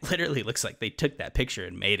 and it literally looks like they took that picture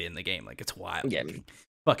and made it in the game. Like it's wild,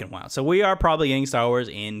 fucking wild. So we are probably getting Star Wars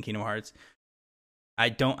in Kingdom Hearts.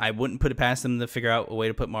 I wouldn't put it past them to figure out a way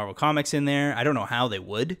to put Marvel Comics in there. I don't know how they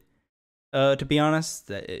would, to be honest.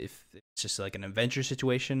 That if it's just like an adventure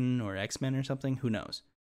situation or X-Men or something, who knows?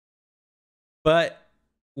 But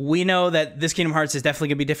we know that this Kingdom Hearts is definitely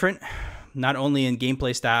going to be different, not only in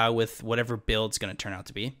gameplay style with whatever build's going to turn out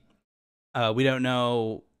to be. We don't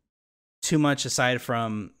know too much aside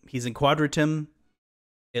from he's in Quadratum.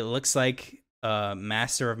 It looks like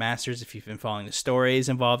Master of Masters, if you've been following the story, is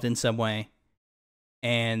involved in some way.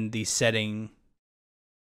 And the setting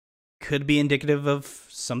could be indicative of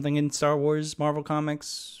something in Star Wars, Marvel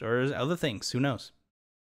Comics, or other things. Who knows?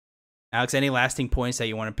 Alex, any lasting points that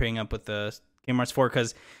you want to bring up with the Kingdom Hearts 4?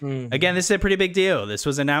 Because, again, this is a pretty big deal. This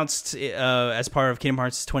was announced as part of Kingdom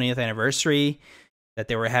Hearts' 20th anniversary that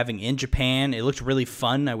they were having in Japan. It looked really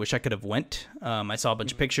fun. I wish I could have went. I saw a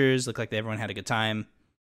bunch of pictures. Looked like everyone had a good time.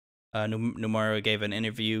 Nomura gave an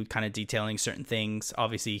interview kind of detailing certain things.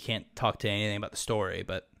 Obviously, you can't talk to anything about the story,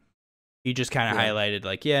 but he just kind of highlighted,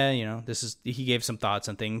 like, he gave some thoughts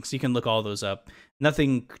on things. You can look all those up.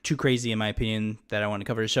 Nothing too crazy, in my opinion, that I want to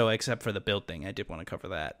cover the show, except for the build thing. I did want to cover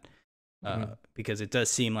that because it does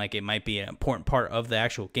seem like it might be an important part of the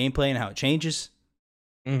actual gameplay and how it changes.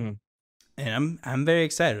 And I'm very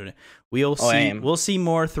excited. We'll see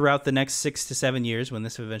more throughout the next 6 to 7 years when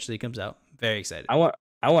this eventually comes out. Very excited.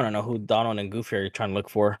 I want to know who Donald and Goofy are trying to look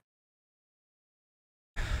for.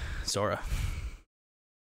 Sora.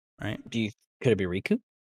 Right? Could it be Riku?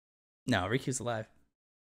 No, Riku's alive.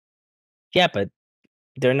 Yeah, but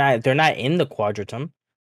they're not in the Quadratum.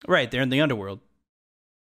 Right, they're in the underworld.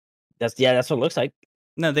 That's what it looks like.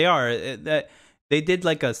 No, they are. They did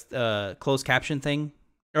like a closed caption thing.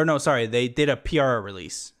 Or no, sorry, they did a PR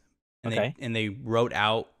release. And they wrote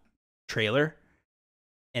out trailer.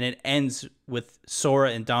 And it ends with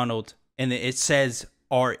Sora and Donald, and it says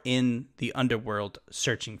are in the underworld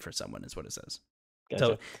searching for someone, is what it says.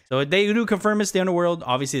 Gotcha. So they do confirm it's the underworld.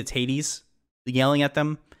 Obviously, it's Hades yelling at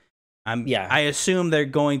them. I assume they're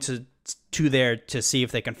going to there to see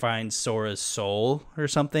if they can find Sora's soul or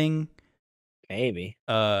something. Maybe.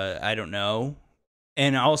 I don't know.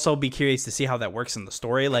 And also be curious to see how that works in the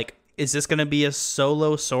story. Like, is this going to be a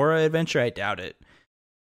solo Sora adventure? I doubt it.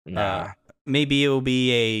 Nah. Maybe it will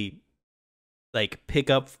be a pick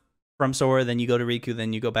up from Sora, then you go to Riku,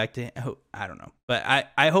 then you go back to I don't know. But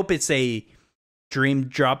I hope it's a dream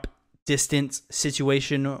drop distance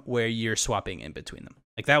situation where you're swapping in between them.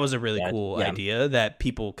 Like, that was a really cool idea that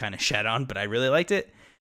people kind of shat on, but I really liked it.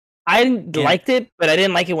 I liked it, but I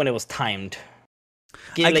didn't like it when it was timed.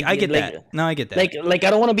 I get that. No, I get that. Like I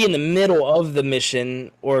don't want to be in the middle of the mission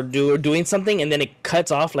or doing something and then it cuts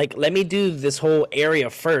off. Like, let me do this whole area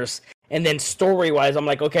first, and then story wise, I'm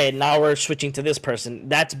like, okay, now we're switching to this person.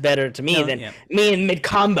 That's better to me than me in mid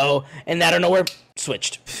combo, and I don't know where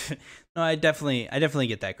switched. No, I definitely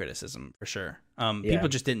get that criticism for sure. People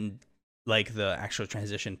just didn't like the actual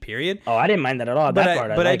transition period. Oh, I didn't mind that at all.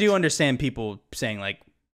 But I do understand people saying, like,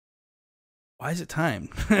 why is it timed?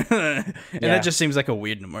 And that just seems like a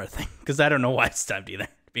weird Nomura thing, because I don't know why it's timed either,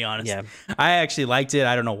 to be honest. Yeah. I actually liked it.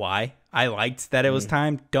 I don't know why. I liked that it was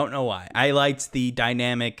timed. Don't know why. I liked the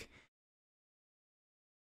dynamic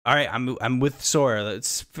all right, I'm with Sora.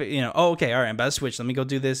 Let's, oh, okay, all right, I'm about to switch. Let me go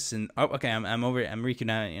do this, and okay, I'm over. I'm Riku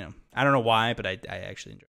now. I don't know why, but I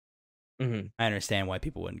actually enjoy it. Mm-hmm. I understand why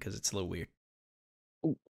people wouldn't, because it's a little weird.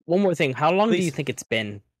 One more thing, how long Please. do you think it's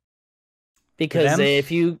been? Because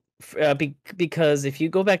if you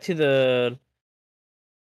go back to the,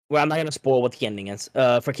 well, I'm not gonna spoil what the ending is.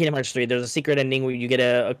 For Kingdom Hearts 3, there's a secret ending where you get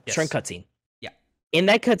a certain cutscene. Yeah. In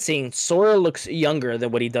that cutscene, Sora looks younger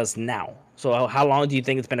than what he does now. So how long do you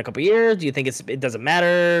think it's been? A couple years? Do you think it doesn't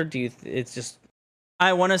matter? It's just?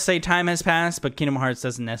 I want to say time has passed, but Kingdom Hearts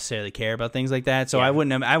doesn't necessarily care about things like that. So yeah.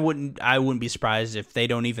 I wouldn't be surprised if they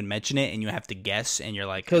don't even mention it and you have to guess, and you're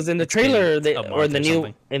like, because in the trailer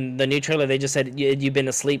in the new trailer they just said you've been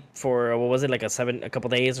asleep for, what was it, like a couple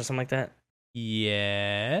days or something like that.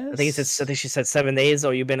 Yes. I think she said 7 days,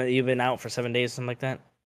 or you've been out for 7 days, something like that.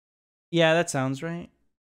 Yeah, that sounds right.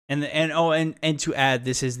 And to add,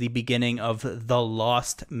 this is the beginning of the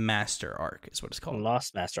Lost Master arc, is what it's called.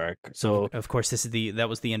 Lost Master arc. So of course that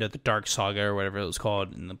was the end of the Dark Saga or whatever it was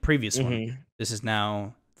called in the previous one. This is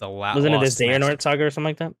now the last. Wasn't it the Xehanort Saga or something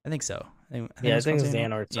like that? I think so. I think it's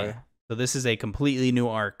Xehanort Saga. Yeah. So this is a completely new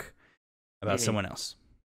arc about someone else.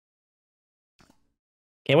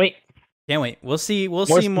 Can't wait. We'll see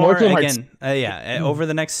more again. Over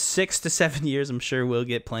the next 6 to 7 years, I'm sure we'll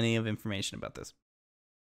get plenty of information about this.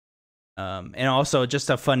 And also,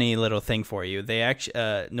 just a funny little thing for you. They actually,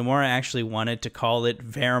 Nomura actually wanted to call it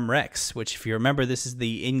Verum Rex, which, if you remember, this is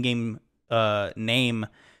the in-game name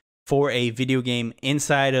for a video game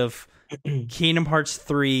inside of Kingdom Hearts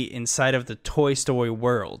 3, inside of the Toy Story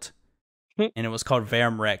world, and it was called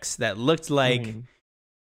Verum Rex. That looked like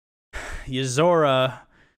Yozora,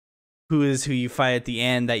 who you fight at the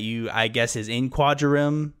end, that I guess is in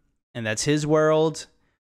Quadrium, and that's his world.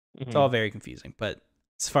 It's all very confusing, but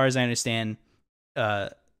as far as I understand,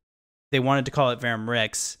 they wanted to call it Verum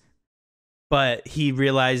Rex, but he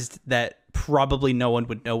realized that probably no one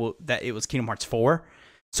would know that it was Kingdom Hearts 4,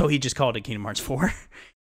 so he just called it Kingdom Hearts 4.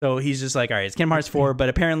 So he's just like, all right, it's Kingdom Hearts 4, but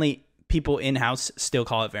apparently people in-house still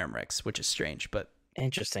call it Verum Rex, which is strange, but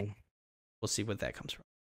interesting. We'll see what that comes from.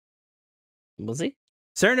 We'll see.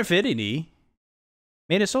 Certain Affinity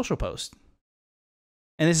made a social post.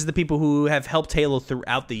 And this is the people who have helped Halo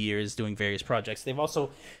throughout the years doing various projects. They've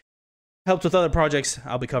also helped with other projects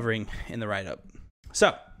I'll be covering in the write-up.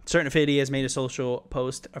 So, Certain Affinity has made a social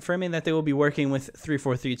post affirming that they will be working with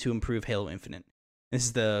 343 to improve Halo Infinite. This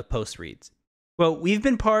is the post reads. Well, we've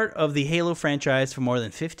been part of the Halo franchise for more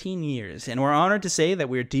than 15 years, and we're honored to say that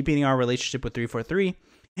we're deepening our relationship with 343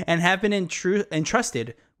 and have been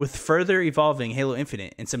entrusted with further evolving Halo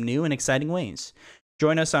Infinite in some new and exciting ways.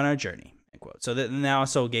 Join us on our journey. Quote. So they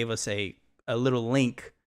also gave us a little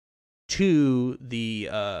link to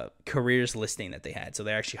the careers listing that they had. So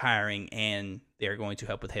they're actually hiring, and they're going to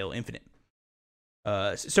help with Halo Infinite.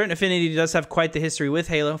 Certain Affinity does have quite the history with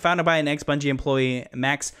Halo. Founded by an ex-Bungie employee,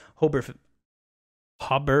 Max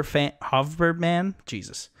Hoverman.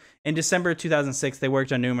 Jesus. In December 2006, they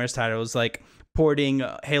worked on numerous titles like porting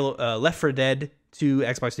Halo Left 4 Dead to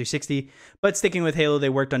Xbox 360, but sticking with Halo, they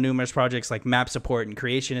worked on numerous projects like map support and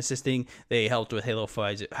creation assisting. They helped with Halo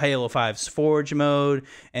 5's Forge mode,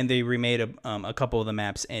 and they remade a couple of the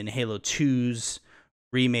maps in Halo 2's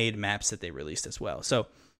remade maps that they released as well. So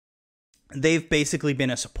they've basically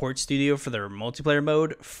been a support studio for their multiplayer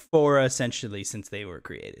mode for essentially since they were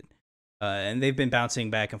created. And they've been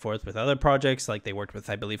bouncing back and forth with other projects, like they worked with,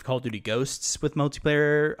 I believe, Call of Duty Ghosts with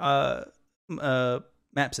multiplayer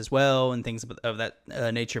maps as well, and things of that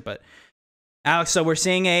nature. But Alex, so we're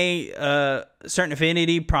seeing a Certain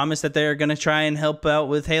Affinity promise that they're going to try and help out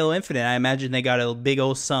with Halo Infinite. I imagine they got a big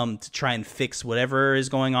old sum to try and fix whatever is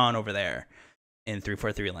going on over there in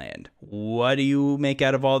 343 land. What do you make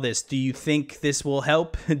out of all this? Do you think this will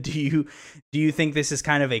help? Do you think this is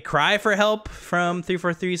kind of a cry for help from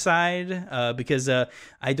 343 side? Because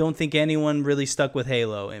I don't think anyone really stuck with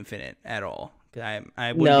Halo Infinite at all. I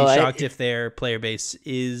wouldn't be shocked if their player base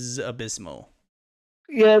is abysmal.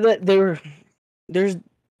 Yeah, they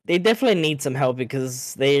definitely need some help,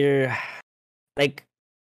 because they're like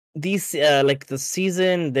these like the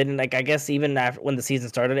season didn't, like, I guess even after when the season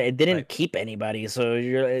started, it didn't keep anybody. So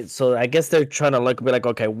I guess they're trying to be like,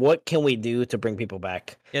 okay, what can we do to bring people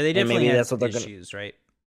back? Yeah, they definitely have that's what issues, right?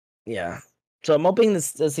 Yeah. So I'm hoping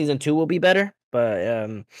this season 2 will be better, but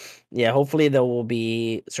yeah, hopefully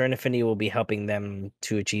Certain Affinity will be helping them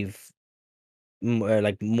to achieve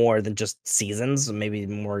more than just seasons. Maybe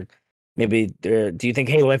more. Maybe do you think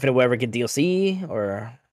Halo Infinite will ever get DLC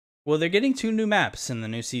or? Well, they're getting 2 new maps in the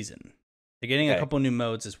new season. They're getting a couple new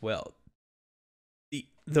modes as well.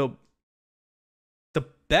 The the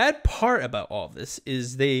bad part about all of this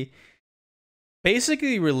is they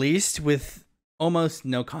basically released with almost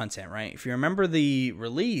no content, right? If you remember the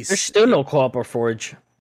release, there's still no co-op or Forge.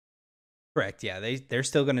 Correct. Yeah, they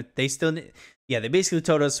basically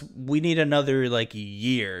told us we need another like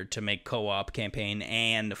year to make co-op campaign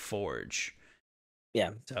and Forge.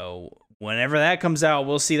 Yeah. So whenever that comes out,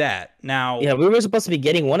 we'll see that. Now, yeah, we were supposed to be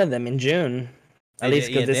getting one of them in June, at least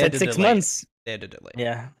because they said 6 months. They had to delay.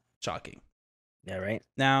 Yeah. Shocking. Yeah. Right.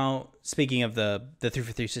 Now, speaking of the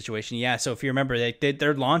 343 situation, yeah. So if you remember,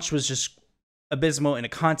 their launch was just abysmal in a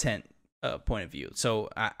content point of view. So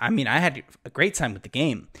I mean, I had a great time with the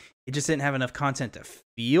game. It just didn't have enough content to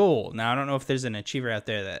fuel. Now, I don't know if there's an achiever out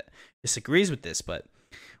there that disagrees with this, but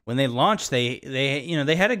when they launched, they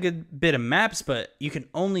had a good bit of maps, but you can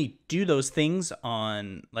only do those things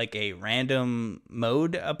on like a random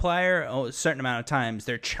mode applier a certain amount of times.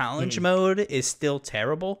 Their challenge mode is still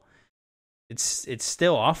terrible. It's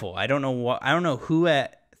still awful. I don't know who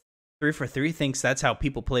at 343 thinks that's how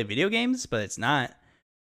people play video games, but it's not.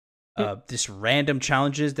 Just random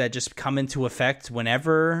challenges that just come into effect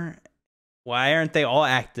whenever. Why aren't they all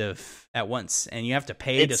active at once? And you have to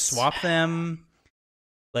pay to swap them.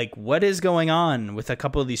 Like, what is going on with a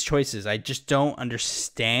couple of these choices? I just don't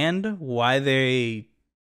understand why they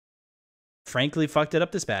frankly fucked it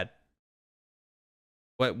up this bad.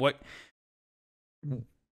 What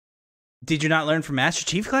did you not learn from Master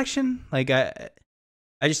Chief Collection? Like, I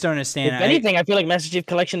just don't understand. If anything, I feel like Master Chief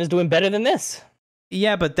Collection is doing better than this.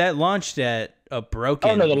 Yeah, but that launched at a broken.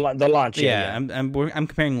 Oh no, the launch. Yeah. I'm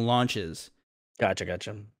comparing launches.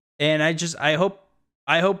 Gotcha. And I hope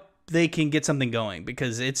they can get something going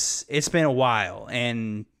because it's been a while,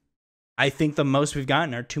 and I think the most we've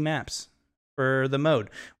gotten are 2 maps for the mode.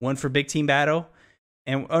 One for Big Team Battle,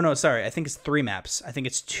 and I think it's 3 maps. I think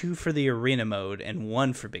it's 2 for the arena mode and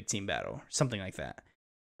 1 for Big Team Battle, something like that.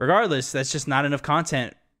 Regardless, that's just not enough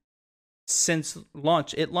content since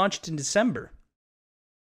launch. It launched in December.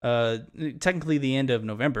 Technically the end of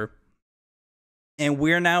November, and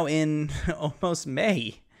we're now in almost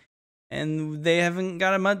May, and they haven't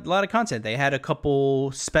got a lot of content. They had a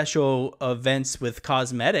couple special events with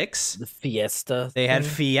cosmetics. The Fiesta. They had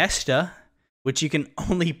Fiesta, which you can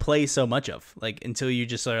only play so much of, like until you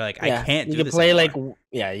just are like, I can't do this. You can play anymore.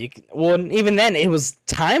 You can. Well, even then it was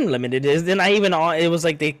time limited. It was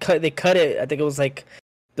like they cut it. I think it was like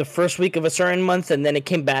the first week of a certain month, and then it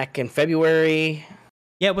came back in February.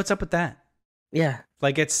 Yeah, what's up with that? Yeah,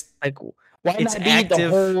 like it's like why it's not be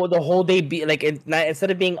active. the whole day? Be like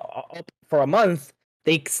instead of being up for a month,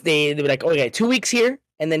 they be like, okay, 2 weeks here,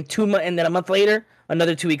 and then and then a month later,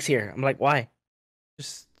 another 2 weeks here. I'm like, why?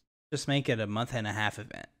 Just make it a month and a half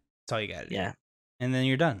event. That's all you got to do. Yeah, and then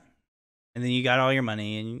you're done, and then you got all your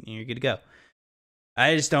money, and you're good to go.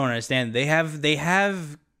 I just don't understand. They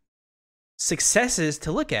have successes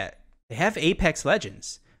to look at. They have Apex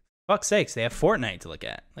Legends. Fuck's sakes, they have Fortnite to look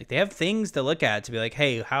at. Like, they have things to look at to be like,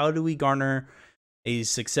 hey, how do we garner a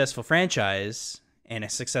successful franchise and a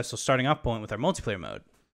successful starting off point with our multiplayer mode?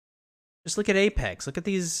 Just look at Apex. Look at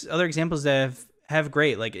these other examples that have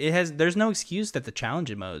great. Like, there's no excuse that the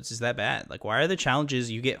challenge modes is that bad. Like, why are the challenges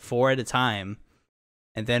you get 4 at a time,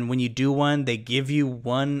 and then when you do one, they give you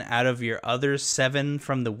 1 out of your other 7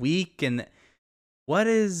 from the week, and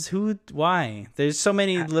why? There's so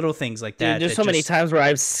many little things like that. Dude, there's so many times where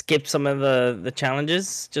I've skipped some of the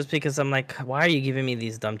challenges just because I'm like, why are you giving me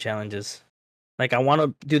these dumb challenges? Like, I want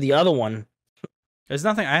to do the other one. I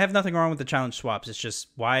have nothing wrong with the challenge swaps. It's just,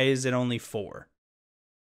 why is it only 4?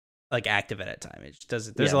 Like, active at a time. It just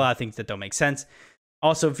doesn't. There's a lot of things that don't make sense.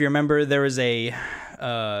 Also, if you remember, there was a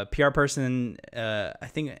PR person, I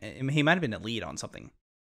think he might have been a lead on something.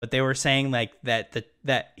 But they were saying like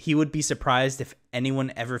that he would be surprised if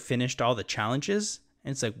anyone ever finished all the challenges.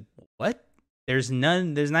 And it's like, what? There's not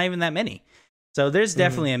even that many. So there's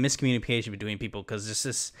definitely a miscommunication between people because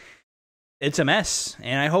it's a mess.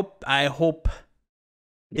 And I hope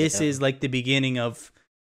this is like the beginning of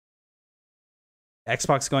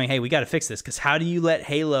Xbox going, hey, we got to fix this. Because how do you let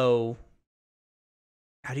Halo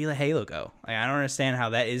go? Like, I don't understand how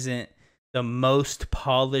that isn't the most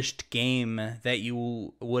polished game that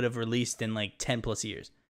you would have released in like 10 plus years.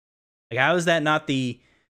 Like, how is that not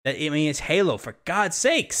it's Halo, for God's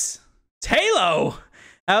sakes. It's Halo.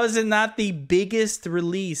 How is it not the biggest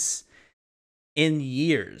release in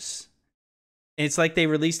years? It's like they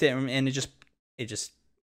released it and it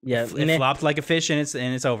flopped like a fish, and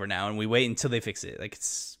it's over now, and we wait until they fix it. Like,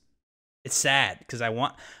 it's sad because I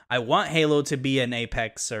want Halo to be an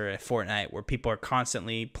Apex or a Fortnite where people are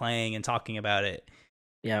constantly playing and talking about it.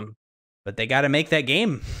 Yeah. But they got to make that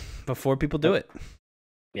game before people do it.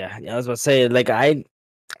 Yeah, I was about to say, like, I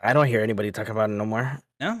don't hear anybody talking about it no more.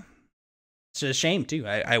 No, it's a shame too.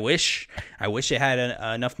 I wish it had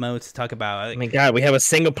enough modes to talk about. I mean, God, we have a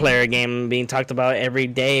single player game being talked about every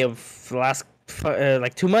day of the last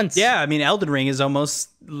like 2 months. Yeah, I mean, Elden Ring has almost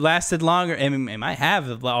lasted longer. I mean, it might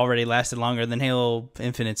have already lasted longer than Halo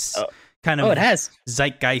Infinite's kind of it has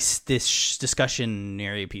zeitgeist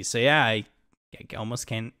discussionary piece. So yeah, I almost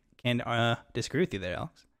can't disagree with you there,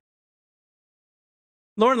 Alex.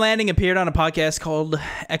 Lorne Lanning appeared on a podcast called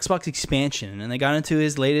Xbox Expansion, and they got into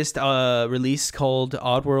his latest release called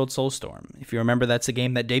Oddworld Soulstorm. If you remember, that's a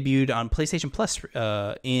game that debuted on PlayStation Plus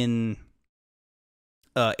in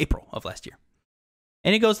April of last year.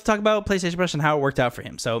 And he goes to talk about PlayStation Plus and how it worked out for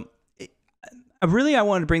him. So I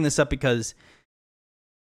wanted to bring this up because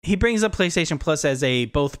he brings up PlayStation Plus as a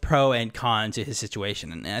both pro and con to his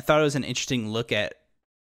situation. And I thought it was an interesting look at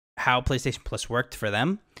how PlayStation Plus worked for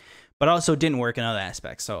them, but also didn't work in other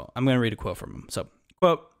aspects. So I'm going to read a quote from him. So,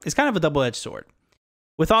 quote, "It's kind of a double-edged sword.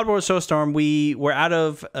 With Oddworld Soulstorm, we were out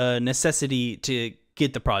of necessity to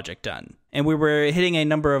get the project done, and we were hitting a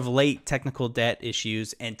number of late technical debt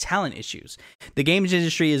issues and talent issues. The games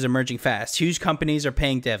industry is emerging fast. Huge companies are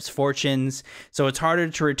paying devs fortunes, so it's harder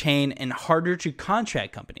to retain and harder to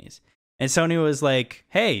contract companies. And Sony was like,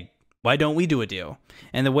 hey, why don't we do a deal?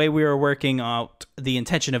 And the way we were working out the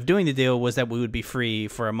intention of doing the deal was that we would be free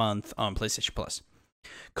for a month on PlayStation Plus.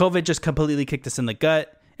 COVID just completely kicked us in the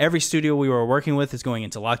gut. Every studio we were working with is going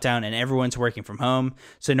into lockdown, and everyone's working from home,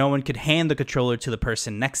 so no one could hand the controller to the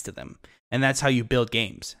person next to them. And that's how you build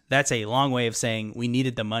games. That's a long way of saying we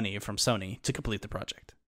needed the money from Sony to complete the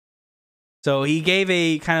project." So he gave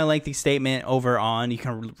a kind of lengthy statement over on, you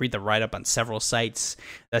can read the write-up on several sites.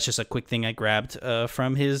 That's just a quick thing I grabbed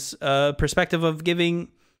from his perspective of giving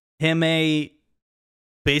him a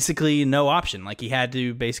basically no option. Like, he had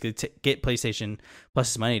to basically get PlayStation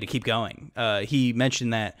Plus's money to keep going. He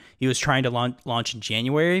mentioned that he was trying to launch in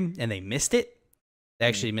January, and they missed it. They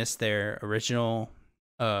actually missed their original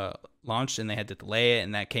launch, and they had to delay it,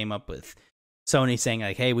 and that came up with Sony saying,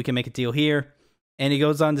 like, hey, we can make a deal here. And he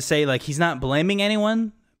goes on to say, like, he's not blaming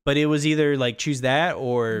anyone, but it was either, like, choose that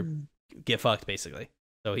or get fucked, basically.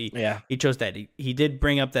 So he chose that. He did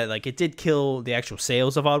bring up that, like, it did kill the actual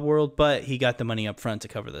sales of Oddworld, but he got the money up front to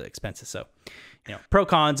cover the expenses. So, you know, pro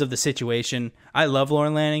cons of the situation. I love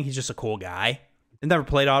Lorne Lanning. He's just a cool guy. I've never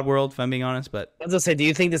played Oddworld, if I'm being honest, but I was gonna say, do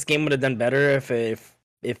you think this game would have done better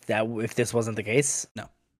if this wasn't the case? No.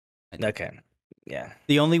 Okay. Yeah.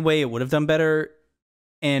 The only way it would have done better,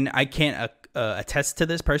 and I can't attest to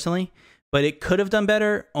this personally, but it could have done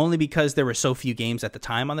better only because there were so few games at the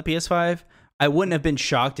time on the PS5. I wouldn't have been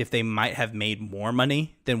shocked if they might have made more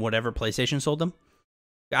money than whatever PlayStation sold them.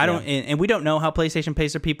 And we don't know how PlayStation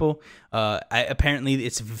pays their people. Apparently,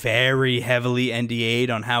 it's very heavily NDA'd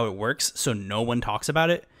on how it works, so no one talks about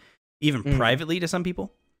it, even privately to some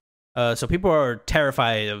people. So people are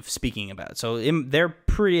terrified of speaking about it. So they're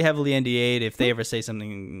pretty heavily NDA'd. If they ever say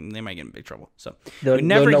something, they might get in big trouble. So we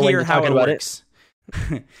never hear how it works.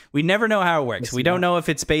 We never know how it works. We don't know if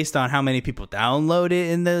it's based on how many people download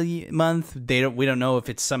it in the month. We don't know if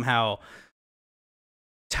it's somehow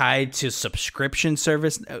tied to subscription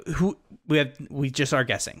service. We just are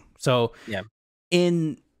guessing. So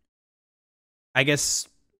I guess,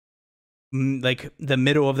 like, the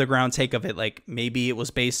middle of the ground take of it, like, maybe it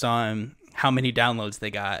was based on how many downloads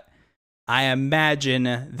they got. I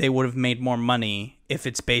imagine they would have made more money if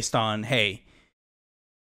it's based on, hey,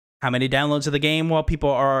 how many downloads of the game while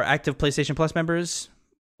people are active PlayStation Plus members?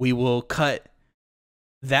 We will cut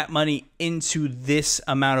that money into this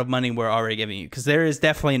amount of money we're already giving you, because there is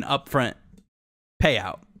definitely an upfront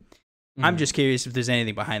payout. I'm just curious if there's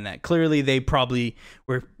anything behind that. Clearly, they probably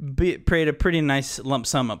paid a pretty nice lump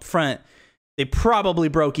sum up front. They probably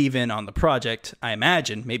broke even on the project, I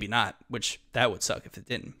imagine. Maybe not, which that would suck if it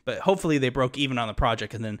didn't. But hopefully they broke even on the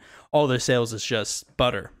project, and then all their sales is just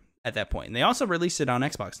butter at that point. And they also released it on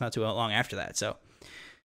Xbox not too long after that. So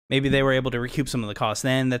maybe they were able to recoup some of the costs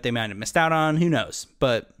then that they might have missed out on. Who knows?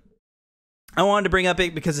 But I wanted to bring up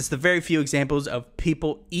it because it's the very few examples of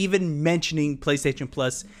people even mentioning PlayStation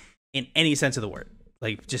Plus in any sense of the word.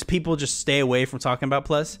 Like, just people just stay away from talking about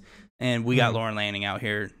Plus. And we got Lorne Lanning out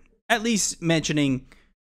here at least mentioning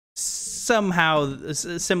somehow a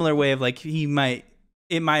similar way of, like, it might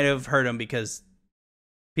have hurt him because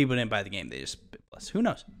people didn't buy the game. They just bit Plus. Who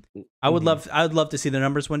knows? I would love to see the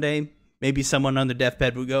numbers one day. Maybe someone on their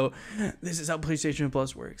deathbed would go, this is how PlayStation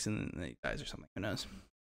Plus works, and they dies or something. Who knows?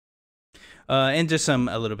 And just a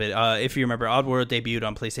little bit. If you remember, Oddworld debuted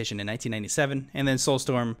on PlayStation in 1997, and then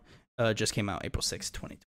Soulstorm just came out April 6,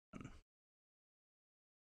 2021.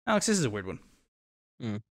 Alex, this is a weird one.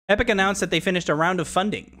 Epic announced that they finished a round of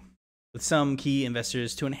funding with some key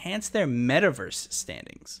investors to enhance their metaverse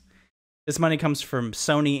standings. This money comes from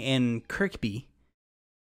Sony and Kirkby.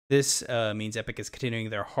 This means Epic is continuing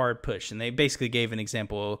their hard push, and they basically gave an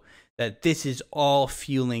example that this is all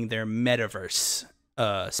fueling their metaverse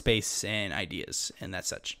space and ideas and that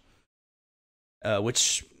such.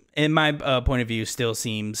 Which, in my point of view, still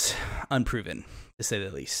seems unproven, to say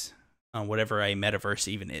the least, on whatever a metaverse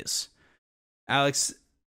even is. Alex,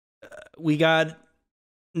 we got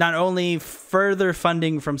not only further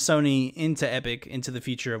funding from Sony into Epic, into the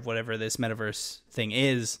future of whatever this metaverse thing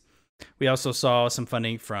is, we also saw some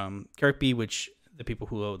funding from Kirkby, which the people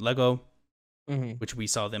who own Lego, which we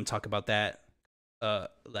saw them talk about that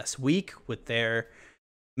last week with their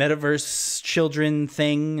metaverse children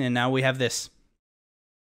thing, and now we have this.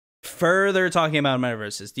 Further talking about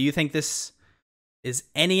metaverses, do you think this is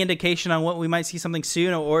any indication on what we might see something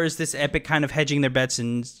soon, or is this Epic kind of hedging their bets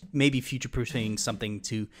and maybe future-proofing something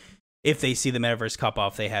to, if they see the metaverse cop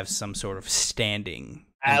off, they have some sort of standing?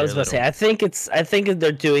 I was about to say, I think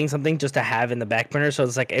they're doing something just to have in the back burner. So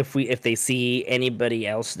it's like if they see anybody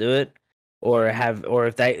else do it, or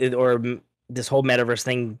if this whole metaverse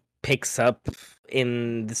thing picks up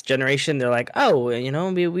in this generation, they're like, oh,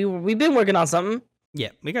 we've been working on something.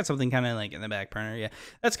 Yeah, we got something kind of like in the back burner. Yeah,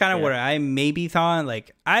 that's kind of what I maybe thought.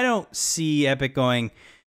 Like, I don't see Epic going,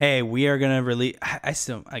 hey, we are gonna release. I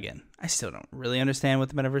still don't really understand what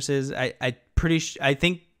the metaverse is. I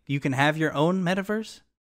think you can have your own metaverse.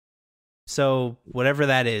 So whatever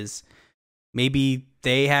that is, maybe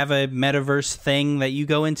they have a metaverse thing that you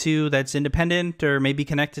go into that's independent, or maybe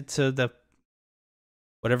connected to the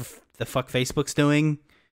whatever the fuck Facebook's doing.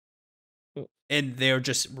 And they're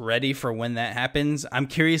just ready for when that happens. I'm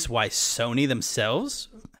curious why Sony themselves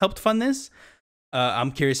helped fund this.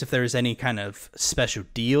 I'm curious if there's any kind of special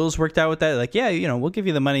deals worked out with that. Like, yeah, we'll give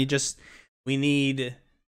you the money, just we need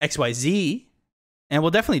XYZ. And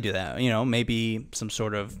we'll definitely do that. Maybe some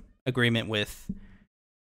sort of agreement with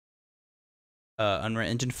Unreal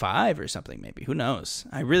Engine 5 or something, maybe. Who knows?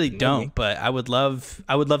 I really don't, but I would love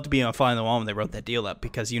to be a fly on the wall when they wrote that deal up,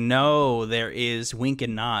 because there is wink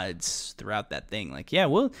and nods throughout that thing. Like, yeah,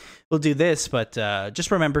 we'll do this, but just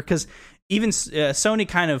remember, because even Sony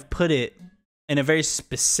kind of put it in a very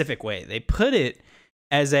specific way. They put it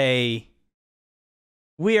as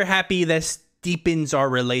we are happy this deepens our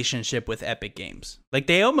relationship with Epic Games. Like,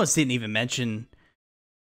 they almost didn't even mention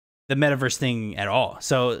the metaverse thing at all.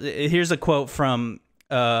 So here's a quote from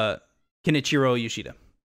Kenichiro Yoshida.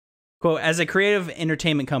 Quote, as a creative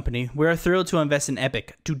entertainment company, we are thrilled to invest in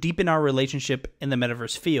Epic to deepen our relationship in the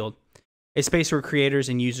metaverse field, a space where creators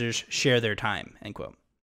and users share their time, end quote.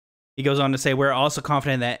 He goes on to say, we're also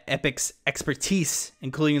confident that Epic's expertise,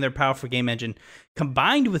 including their powerful game engine,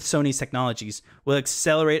 combined with Sony's technologies, will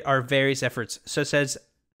accelerate our various efforts, such as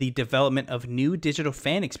the development of new digital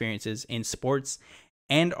fan experiences in sports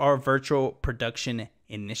and our virtual production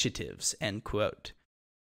initiatives, end quote.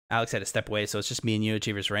 Alex had to step away, so it's just me and you,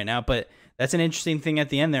 Achievers, right now. But that's an interesting thing at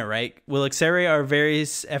the end there, right? We'll accelerate our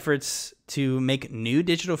various efforts to make new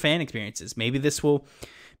digital fan experiences. Maybe this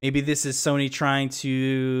is Sony trying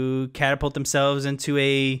to catapult themselves into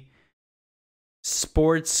a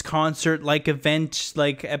sports concert-like event,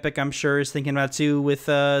 like Epic, I'm sure, is thinking about too, with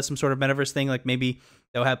some sort of metaverse thing. Like, maybe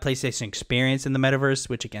they'll have PlayStation Experience in the metaverse,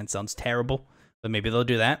 which again sounds terrible, but maybe they'll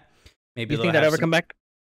do that. Maybe you think that ever come back?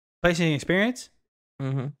 PlayStation Experience?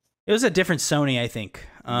 Mm-hmm. It was a different Sony, I think.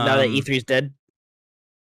 Now that E3's dead?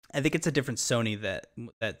 I think it's a different Sony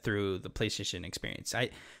that through the PlayStation Experience. I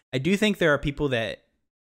do think there are people that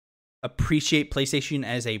appreciate PlayStation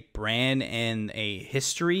as a brand and a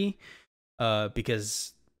history,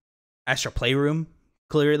 because Astro Playroom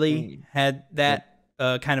clearly had that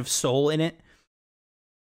kind of soul in it.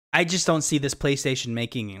 I just don't see this PlayStation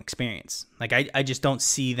making an experience. Like, I just don't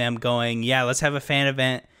see them going, yeah, let's have a fan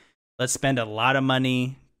event. Let's spend a lot of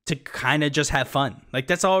money to kind of just have fun. Like,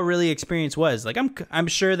 that's all really experience was. Like, I'm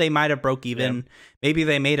sure they might have broke even. Yeah. Maybe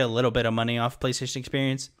they made a little bit of money off PlayStation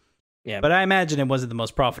Experience. Yeah. But I imagine it wasn't the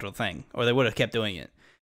most profitable thing, or they would have kept doing it.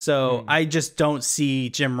 So I just don't see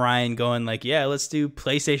Jim Ryan going like, yeah, let's do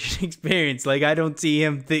PlayStation Experience. Like, I don't see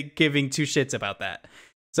him giving two shits about that.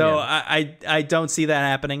 So yeah. I don't see that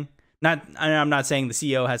happening. I'm not saying the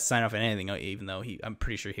CEO has to sign off on anything, even though I'm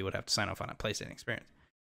pretty sure he would have to sign off on a PlayStation Experience.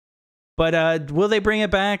 But will they bring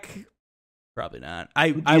it back? Probably not.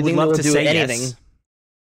 I would love to say anything. Yes.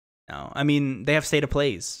 No, I mean, they have state of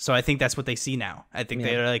plays, so I think that's what they see now. I think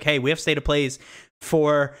they're like, hey, we have state of plays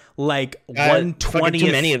for like 1/20th.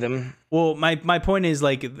 Too many of them. Well, my point is,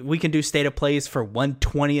 like, we can do state of plays for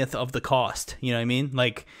 1/20th of the cost. You know what I mean?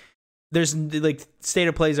 Like, there's like state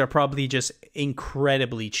of plays are probably just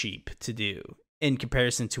incredibly cheap to do in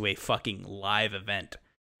comparison to a fucking live event.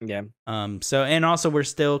 Yeah. So, and also we're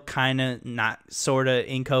still kind of not sort of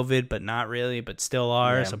in COVID, but not really, but still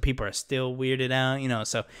are. Yeah. So people are still weirded out, you know.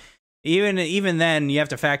 So even then, you have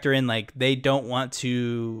to factor in like they don't want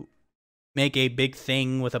to make a big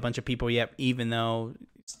thing with a bunch of people yet, even though,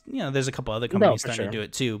 you know, there's a couple other companies starting to do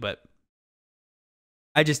it too. But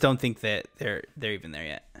I just don't think that they're even there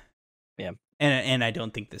yet. Yeah. And I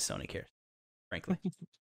don't think that Sony cares, frankly.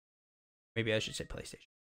 Maybe I should say PlayStation.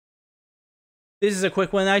 This is a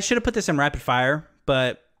quick one. I should have put this in rapid fire,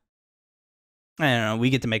 but I don't know. We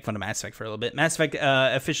get to make fun of Mass Effect for a little bit. Mass Effect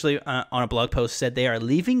officially on a blog post said they are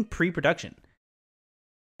leaving pre-production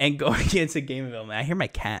and going into game development. I hear my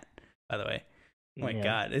cat, by the way. Oh my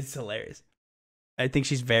God, it's hilarious. I think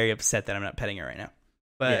she's very upset that I'm not petting her right now.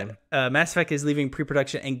 But Mass Effect is leaving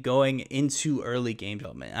pre-production and going into early game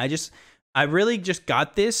development. I really just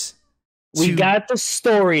got this. We got the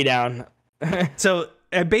story down. So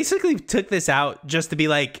I basically took this out just to be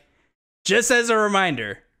like, just as a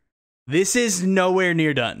reminder, this is nowhere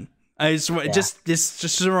near done. Just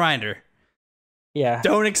a reminder. Yeah.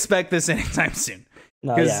 Don't expect this anytime soon.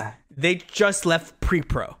 No, because they just left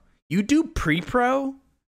pre-pro. You do pre-pro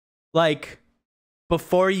like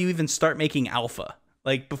before you even start making alpha.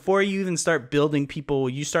 Like before you even start building people,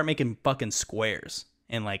 you start making fucking squares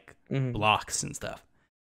and like blocks and stuff.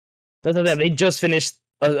 They just finished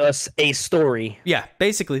a story. Yeah,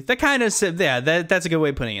 basically. That kind of that's a good way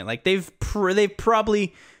of putting it. Like they've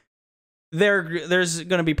probably there's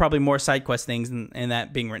going to be probably more side quest things and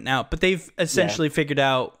that being written out, but they've essentially figured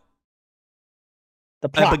out the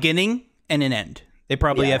plot. A beginning and an end. They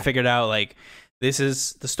probably have figured out like this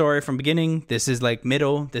is the story from beginning, this is like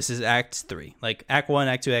middle, this is act 3. Like act 1,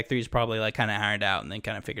 act 2, act 3 is probably like kind of ironed out and then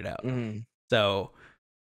kind of figured out. So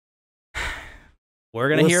we're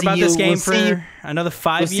going to hear about this game for another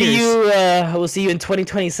 5 years. We'll see you in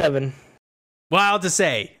 2027. Wild to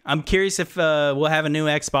say. I'm curious if we'll have a new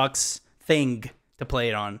Xbox thing to play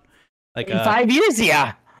it on. Like in 5 years,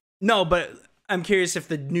 yeah. No, but I'm curious if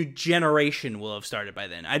the new generation will have started by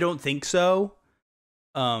then. I don't think so.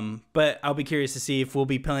 But I'll be curious to see if we'll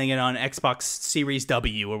be playing it on Xbox Series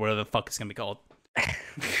W or whatever the fuck it's going to be called.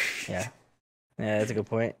 Yeah, that's a good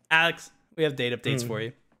point. Alex, we have date updates for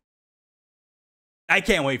you. I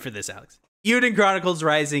can't wait for this, Alex. Eiyuden Chronicles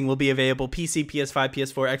Rising will be available PC, PS5,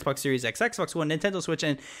 PS4, Xbox Series X, Xbox One, Nintendo Switch,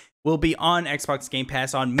 and will be on Xbox Game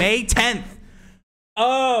Pass on May 10th.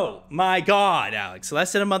 Oh my God, Alex.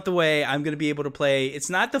 Less than a month away. I'm going to be able to play. It's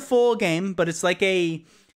not the full game, but it's like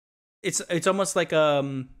it's almost like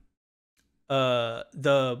the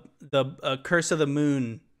Curse of the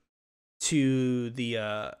Moon to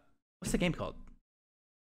the what's the game called?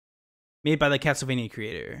 Made by the Castlevania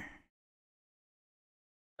creator.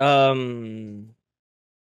 Oh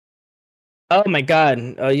my God!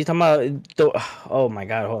 You talking about? Oh my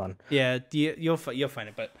God! Hold on. Yeah, you'll find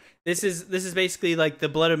it. But this is basically like the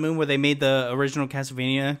Blood of Moon, where they made the original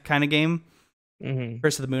Castlevania kind of game.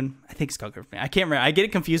 Curse of the Moon. I think it's called Castlevania. I can't remember. I get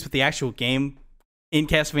it confused with the actual game in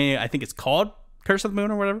Castlevania. I think it's called Curse of the Moon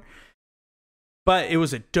or whatever. But it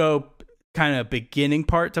was a dope kind of beginning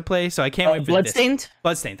part to play. So I can't wait for Bloodstained?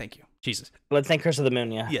 Bloodstained. Thank you. Jesus. Bloodstained Curse of the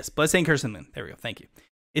Moon. Yeah. Yes. Bloodstained Curse of the Moon. There we go. Thank you.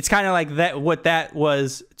 It's kind of like that. What that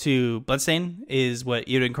was to Bloodstained is what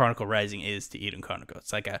Eiyuden Chronicle Rising is to Eiyuden Chronicle.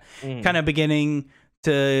 It's like a kind of beginning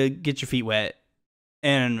to get your feet wet.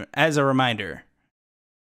 And as a reminder,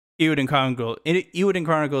 Eiyuden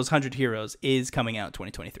Chronicles 100 Heroes is coming out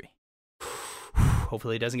 2023.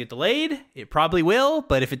 Hopefully it doesn't get delayed. It probably will,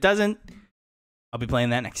 but if it doesn't, I'll be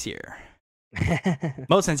playing that next year.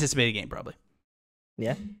 Most anticipated game, probably.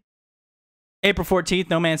 Yeah. April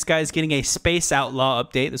 14th, No Man's Sky is getting a Space Outlaw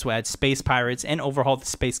update. This will add space pirates and overhaul the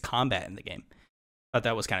space combat in the game. Thought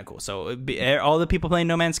that was kind of cool. So all the people playing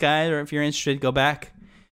No Man's Sky, or if you're interested, go back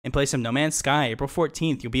and play some No Man's Sky. April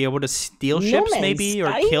 14th, you'll be able to steal ships maybe,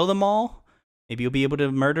 or kill them all. Maybe you'll be able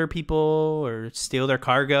to murder people or steal their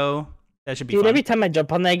cargo. That should be fun. Every time I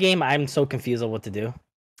jump on that game, I'm so confused on what to do.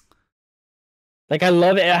 Like, I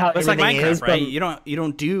love it how it's like Minecraft, right? You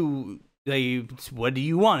don't do... what do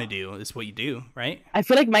you want to do? Is what you do, right? I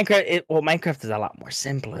feel like Minecraft is a lot more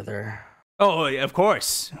simpler there. Oh, of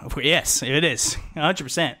course. Yes, it is.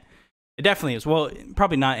 100%. It definitely is. Well,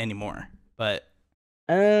 probably not anymore. But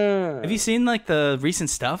have you seen like the recent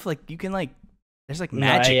stuff? Like you can there's like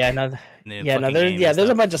magic. There's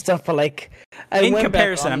a bunch of stuff. But like in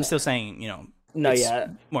comparison, I'm still saying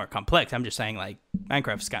it's more complex. I'm just saying like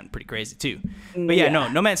Minecraft's gotten pretty crazy too. But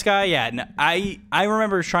No Man's Sky. Yeah, no, I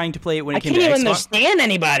remember trying to play it when it came to Xbox. I can't even understand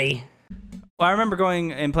anybody. Well, I remember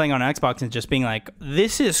going and playing on Xbox and just being like,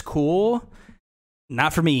 "This is cool."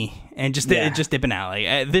 Not for me, and just dipping out.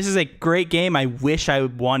 Like, this is a great game. I wish I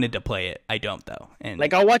wanted to play it. I don't though. And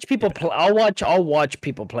like I'll watch people play. I'll watch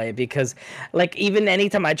people play because, like, even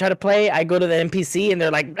anytime I try to play, I go to the NPC and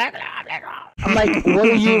they're like, blah, blah, blah, blah. I'm like, what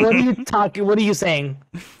are you talking? What are you saying?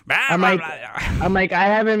 I'm like, I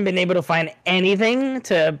haven't been able to find anything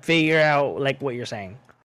to figure out like what you're saying.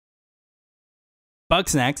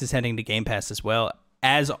 Bugsnax is heading to Game Pass as well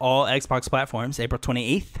as all Xbox platforms, April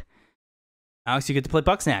 28th. Alex, you get to play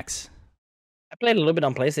Bugsnax. I played a little bit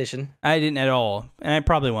on PlayStation. I didn't at all, and I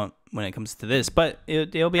probably won't when it comes to this, but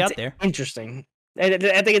it'll be out there. Interesting. I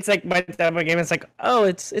think it's like my type of game. It's like, oh,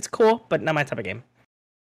 it's cool, but not my type of game.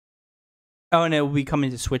 Oh, and it will be coming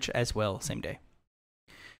to Switch as well, same day.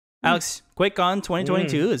 Alex, QuakeCon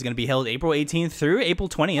 2022 is going to be held April 18th through April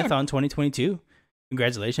 20th on 2022.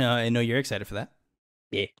 Congratulations. I know you're excited for that.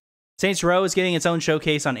 Yeah. Saints Row is getting its own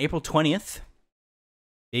showcase on April 20th.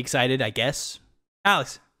 Be excited, I guess.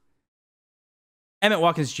 Alex, Emmett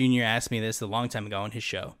Watkins Jr. asked me this a long time ago on his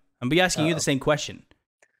show. I'm going to be asking you the same question.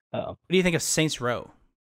 What do you think of Saints Row?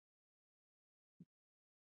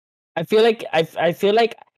 I feel like I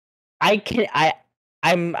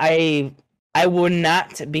would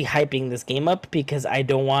not be hyping this game up because I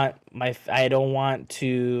don't want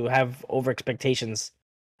to have over expectations.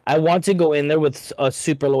 I want to go in there with a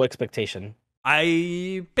super low expectation.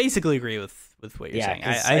 I basically agree with what you're saying.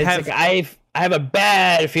 I have a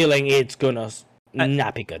bad feeling it's gonna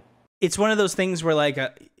not be good. It's one of those things where like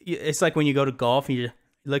it's like when you go to golf and you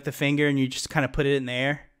lick the finger and you just kind of put it in the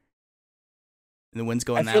air, and the wind's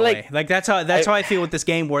going that way. Like that's how I feel with this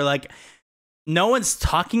game. Where like no one's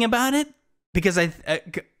talking about it because I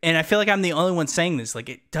feel like I'm the only one saying this. Like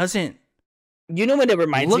it doesn't. You know what it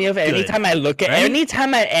reminds me of? Anytime I look at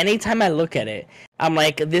anytime I look at it, I'm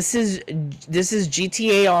like, this is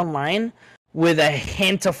GTA Online with a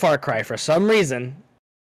hint of Far Cry for some reason.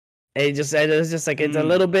 It's just like it's a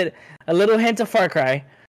little hint of Far Cry,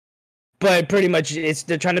 but pretty much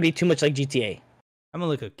they're trying to be too much like GTA. I'm gonna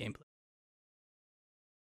look up gameplay.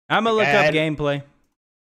 Gameplay.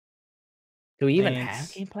 Do we even have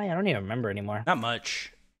gameplay? I don't even remember anymore. Not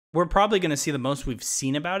much. We're probably gonna see the most we've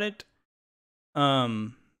seen about it.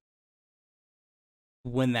 When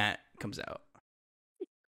that comes out.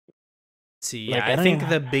 See, yeah, I think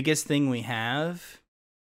the biggest thing we have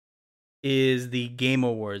is the Game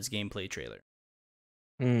Awards gameplay trailer.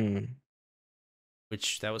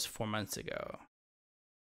 Which that was 4 months ago.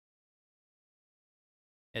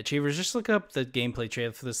 Yeah, Cheevers, just look up the gameplay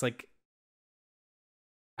trailer for this. Like,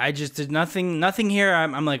 I just did nothing here.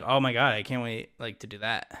 I'm like, oh my god, I can't wait like to do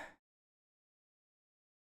that.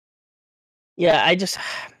 Yeah,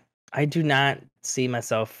 I do not see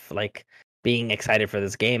myself like being excited for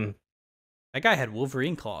this game. That guy had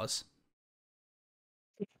Wolverine claws.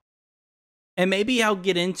 And maybe I'll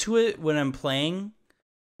get into it when I'm playing.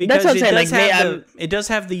 Because it does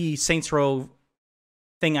have the Saints Row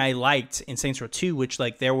thing I liked in Saints Row 2, which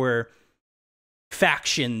like there were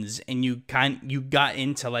factions and you got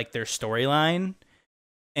into like their storyline.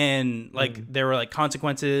 And like there were like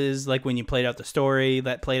consequences like when you played out the story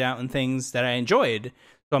that played out and things that I enjoyed.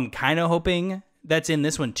 So I'm kind of hoping that's in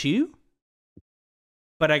this one too.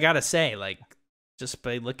 But I gotta say, like, just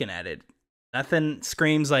by looking at it, nothing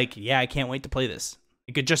screams like, yeah, I can't wait to play this.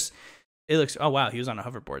 It looks, oh wow, he was on a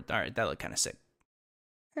hoverboard. All right, that looked kind of sick.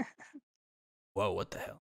 Whoa, what the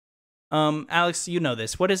hell? Alex, you know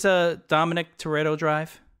this. What is a Dominic Toretto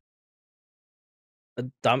drive?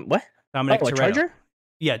 What? Dominic Toretto. Charger?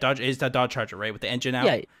 Yeah, it's the Dodge Charger, right, with the engine out.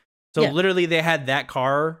 Yeah. So literally, they had that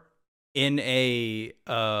car in a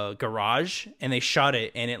garage, and they shot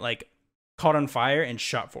it, and it like caught on fire and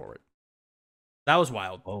shot forward. That was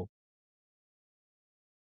wild. Oh.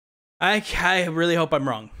 I really hope I'm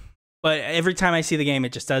wrong, but every time I see the game,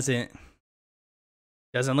 it just doesn't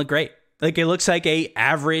look great. Like it looks like a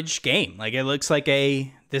average game. Like it looks like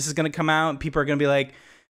this is gonna come out, and people are gonna be like,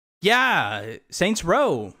 yeah, Saints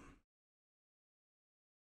Row.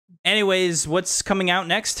 Anyways, what's coming out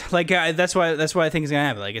next? Like that's what I think is gonna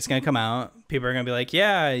happen. Like it's gonna come out. People are gonna be like,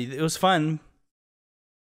 "Yeah, it was fun."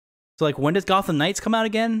 So like, when does Gotham Knights come out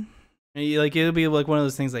again? Like it'll be like one of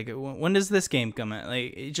those things. Like when does this game come out?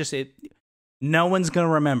 Like no one's gonna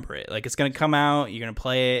remember it. Like it's gonna come out, you're gonna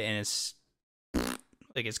play it, and it's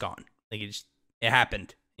like it's gone. Like it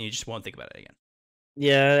happened, and you just won't think about it again.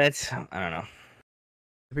 Yeah, I don't know.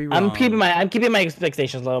 I'm keeping my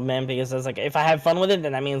expectations low, man, because it's like if I have fun with it,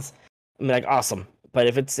 then that means I'm like awesome. But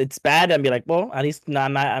if it's bad, I'd be like, well, at least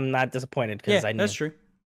I'm not disappointed because I knew. That's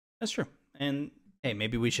true. And hey,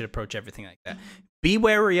 maybe we should approach everything like that. Be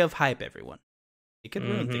wary of hype, everyone. It could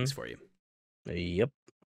ruin things for you. Yep.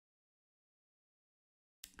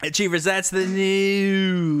 Achievers, that's the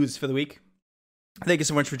news for the week. Thank you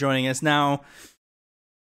so much for joining us. Now,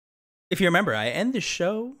 if you remember, I end the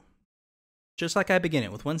show just like I begin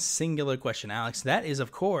it with one singular question, Alex. That is,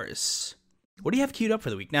 of course, what do you have queued up for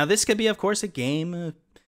the week? Now, this could be, of course, a game, a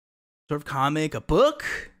sort of comic, a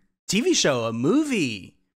book, TV show, a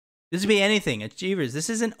movie. This would be anything. Achievers, this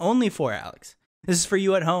isn't only for Alex. This is for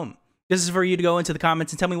you at home. This is for you to go into the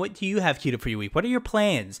comments and tell me, what do you have queued up for your week? What are your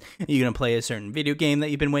plans? Are you going to play a certain video game that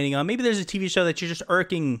you've been waiting on? Maybe there's a TV show that you're just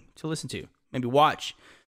irking to listen to. Maybe watch.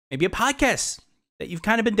 Maybe a podcast that you've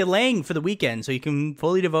kind of been delaying for the weekend so you can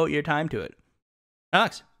fully devote your time to it.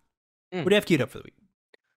 Alex, what do you have queued up for the week?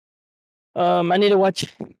 I need to watch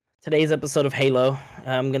today's episode of Halo.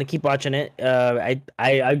 I'm gonna keep watching it. I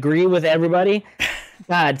agree with everybody.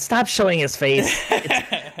 God, stop showing his face.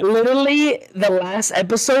 It's literally the last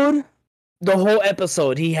episode. The whole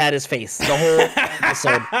episode, he had his face. The whole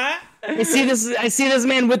episode. I see this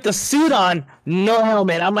man with the suit on, no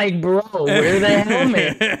helmet. I'm like, bro, where's the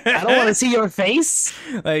helmet? I don't want to see your face.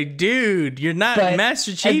 Like, dude, you're not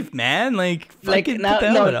Master Chief, man. Like, fucking put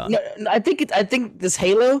the helmet on. No, I think this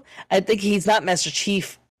Halo. I think he's not Master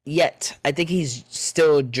Chief yet. I think he's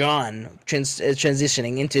still John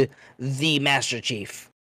transitioning into the Master Chief.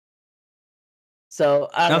 So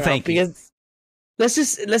I don't know, because let's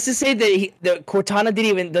just say that Cortana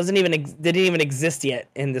didn't even exist yet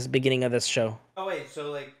in this beginning of this show. Oh wait,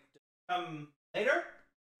 so like later?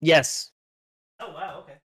 Yes. Oh wow,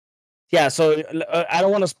 okay. Yeah, so I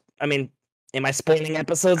don't want to. I mean, am I spoiling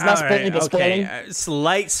episodes? Not spoiling, but spoiling.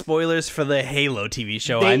 Slight spoilers for the Halo TV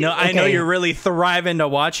show. I know you're really thriving to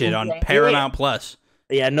watch it on Paramount Plus.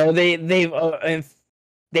 Yeah, no, they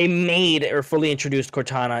made or fully introduced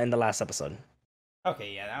Cortana in the last episode.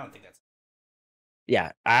 Okay, yeah, I don't think that's.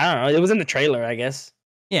 Yeah, I don't know. It was in the trailer, I guess.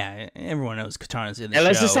 Yeah, everyone knows Cortana's in the show. And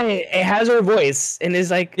let's just say it has her voice, and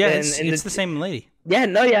is like, yeah, it's the same lady. Yeah,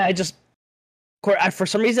 no, yeah, for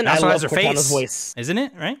some reason I love Cortana's voice. Isn't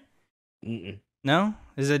it right? Mm-mm. No,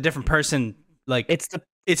 is it a different person? Like it's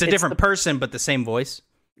a different person, but the same voice.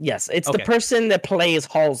 Yes, it's the person that plays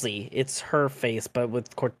Halsey. It's her face, but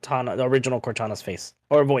with Cortana, the original Cortana's face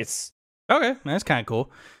or voice. Okay, that's kind of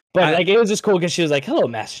cool. But like, it was just cool because she was like, "Hello,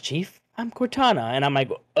 Master Chief. I'm Cortana," and I'm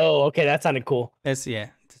like, "Oh, okay, that sounded cool." That's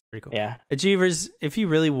pretty cool. Yeah, Achievers, if you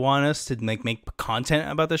really want us to make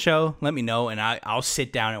content about the show, let me know, and I'll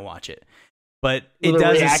sit down and watch it. But it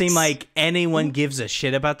doesn't seem like anyone gives a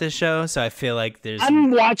shit about this show, so I feel like there's.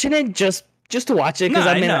 I'm watching it just to watch it because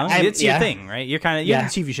it's your thing, right? You're the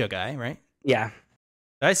TV show guy, right? Yeah,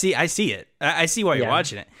 I see it. I see why you're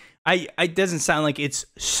watching it. It doesn't sound like it's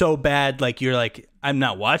so bad. Like you're like, I'm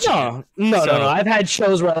not watching it. No. I've had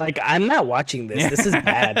shows where like, I'm not watching this. This is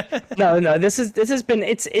bad. No. This has been.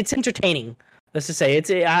 It's entertaining. Let's just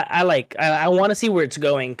say I want to see where it's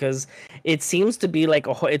going because it seems to be like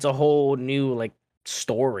it's a whole new like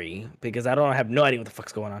story because I have no idea what the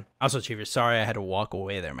fuck's going on. Also, Cheever, sorry I had to walk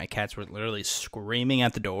away there. My cats were literally screaming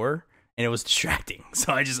at the door. And it was distracting,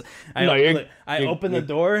 so I opened the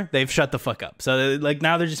door. They've shut the fuck up. So like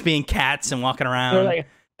now they're just being cats and walking around.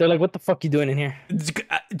 They're like, what the fuck you doing in here,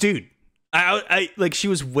 dude? I like she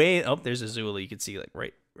was way. Oh, there's a Zula you can see like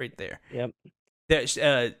right there. Yep.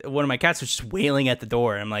 One of my cats was just wailing at the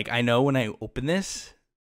door. And I'm like, I know when I open this,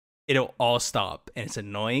 it'll all stop, and it's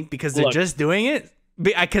annoying because they're just doing it.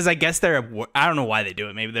 Because I guess I don't know why they do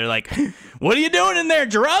it. Maybe they're like, "What are you doing in there?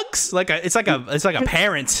 Drugs?" It's like a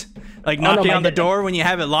parent like knocking on the door when you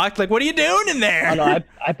have it locked. Like, what are you doing in there? Oh, no,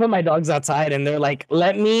 I put my dogs outside and they're like,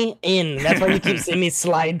 "Let me in." That's why you keep seeing me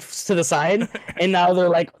slide to the side. And now they're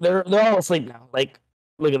like, they're all asleep now. Like,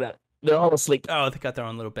 look at that. They're all asleep. Oh, they got their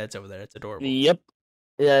own little beds over there. It's adorable. Yep.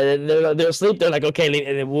 Yeah, they're asleep. They're like,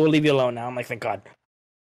 okay, we'll leave you alone now. I'm like, thank God.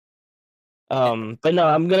 But no,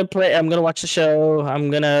 I'm gonna watch the show.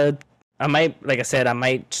 I might, like I said, I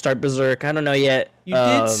might start Berserk. I don't know yet. You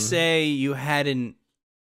did say you had an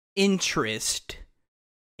interest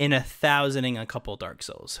in 1000ing a couple Dark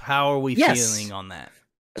Souls. How are we feeling on that?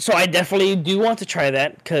 So I definitely do want to try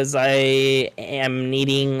that because I am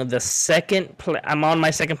needing the second I'm on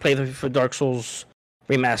my second playthrough for Dark Souls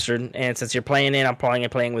Remastered, and since you're playing it, I'm probably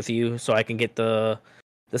playing with you so I can get the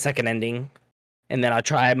second ending. And then I'll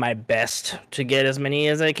try my best to get as many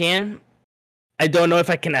as I can. I don't know if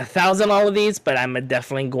I can 1000 all of these, but I'm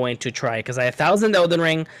definitely going to try. Because I have 1000 Elden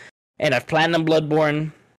Ring, and I've Platinum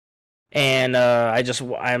Bloodborne. And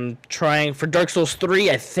I'm trying for Dark Souls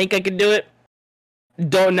 3. I think I could do it.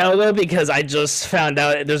 Don't know, though, because I just found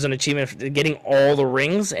out there's an achievement for getting all the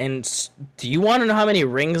rings. And do you want to know how many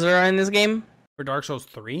rings there are in this game? For Dark Souls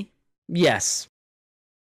 3? Yes.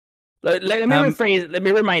 Let me rephrase. Let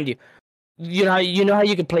me remind you. You know how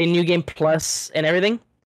you can play New Game Plus and everything.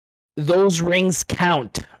 Those rings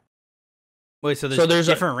count. Wait, so there's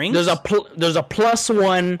different rings? There's a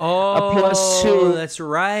 +1, a +2. That's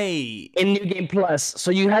right. In New Game Plus.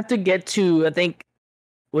 So you have to get to, I think,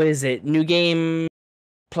 what is it? New Game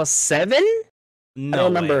 +7? No, I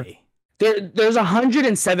don't remember. Way. There's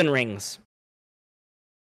 107 rings.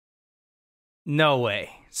 No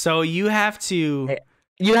way. So you have to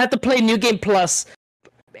play New Game Plus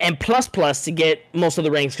and plus to get most of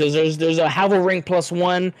the rings, because there's a Havel ring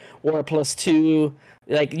 +1 or a +2.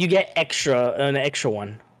 Like, you get an extra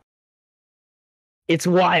one. It's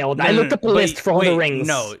wild. I looked up a list for all the rings.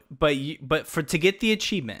 No, but to get the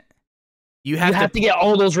achievement, you have to get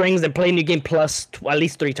all those rings and play New Game Plus at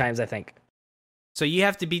least 3 times, I think. So you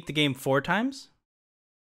have to beat the game 4 times?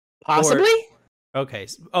 Possibly? Okay,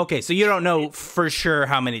 so you don't know for sure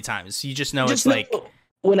how many times. You just know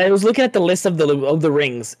when I was looking at the list of the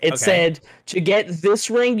rings, it said to get this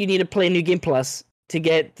ring you need to play New Game Plus. To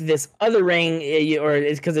get this other ring, or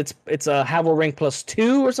it's because it's a Havel ring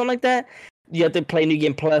 +2 or something like that, you have to play New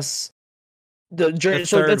Game Plus. The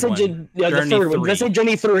third one. Let's say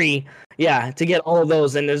Journey 3. Yeah, to get all of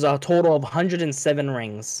those, and there's a total of 107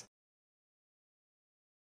 rings.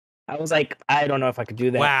 I was like, I don't know if I could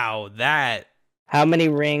do that. Wow, that. How many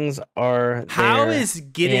rings are there? How is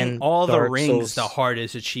getting all the rings the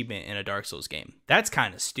hardest achievement in a Dark Souls game? That's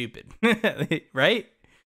kind of stupid, right?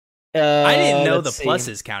 I didn't know the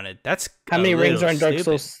pluses counted. That's how many rings are in Dark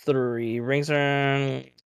Souls 3? Rings are.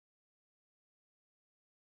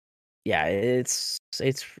 Yeah, it's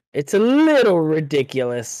a little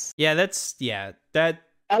ridiculous. Yeah, that.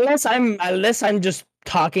 Unless I'm just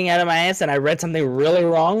talking out of my ass and I read something really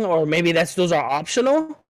wrong, or maybe those are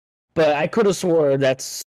optional. But I could have swore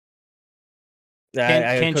that's.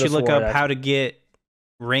 Can't you look up how to get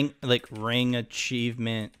ring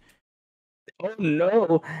achievement? Oh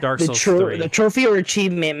no! Dark Souls 3. The trophy or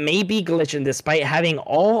achievement may be glitching despite having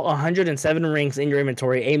all 107 rings in your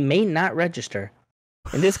inventory. It may not register.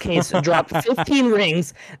 In this case, drop 15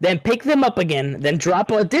 rings, then pick them up again, then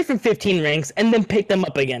drop a different 15 rings, and then pick them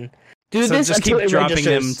up again. Do this just until keep dropping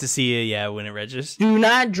registers. them to see when it registers. Do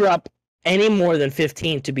not drop any more than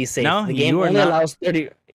 15 to be safe. No, the game only allows 30.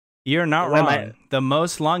 You're not wrong. The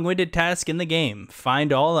most long-winded task in the game.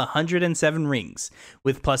 Find all 107 rings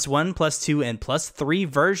with +1, +2, and +3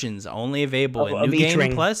 versions only available in New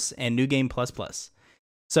Game Plus and New Game Plus.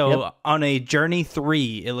 So on a Journey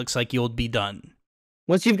 3, it looks like you'll be done.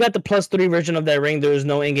 Once you've got the +3 version of that ring, there is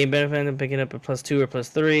no in-game benefit in picking up a +2 or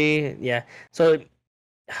 +3. Yeah. So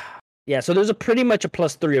there's pretty much a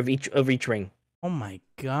 +3 of each ring. Oh my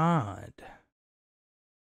god.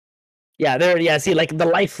 Yeah, see, like the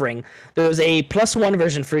life ring. There's a +1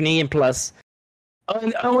 version for New Game Plus.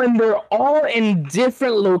 And they're all in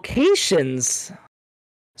different locations.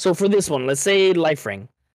 So for this one, let's say life ring.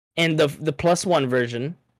 And the +1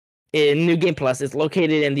 version in New Game Plus is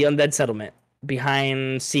located in the Undead Settlement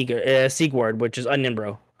behind Sigward, which is Onion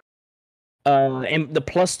and the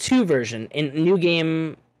 +2 version in New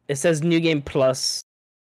Game, it says New Game Plus.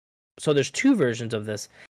 So there's 2 versions of this.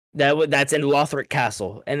 That's in Lothric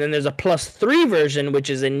Castle, and then there's a +3 version, which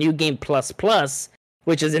is in New Game Plus,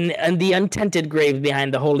 which is in the Untented Graves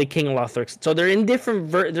behind the Holy King Lothric. So they're in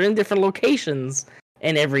different locations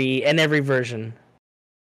in every version.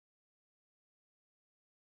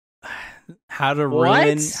 How to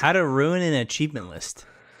ruin an achievement list?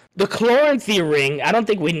 The Chloranthy ring. I don't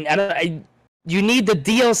think you need the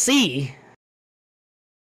DLC.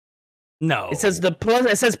 No. It says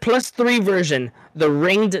 +3 version, the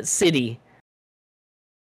Ringed City.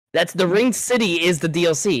 That's the Ringed City is the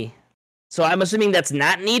DLC. So I'm assuming that's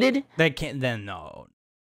not needed? That can't then no.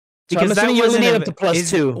 Because so I'm assuming you only need up to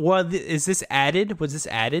 +2. Well, is this added? Was this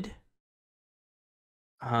added?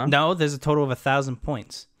 No, there's a total of 1,000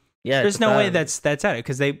 points. Yeah. There's no way that's added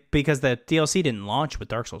because the DLC didn't launch with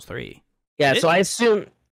Dark Souls 3. Yeah, so I assume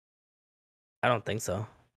I don't think so.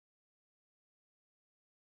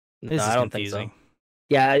 This is I don't confusing. think so.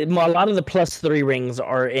 Yeah, a lot of the +3 rings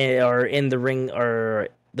are in the ring, or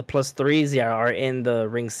the +3s are in the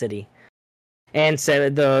Ring City. And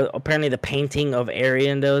so apparently the painting of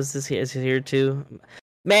Ariandos is here too.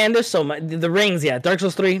 Man, there's so much. The rings, Dark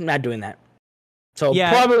Souls 3, not doing that. So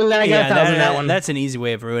probably I got 1,000 that one. That's an easy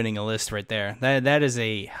way of ruining a list right there. That is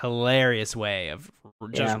a hilarious way of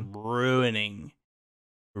just ruining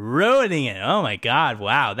it. Oh my god!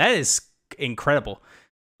 Wow, that is incredible.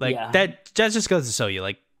 That just goes to show you,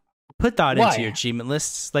 put that into your achievement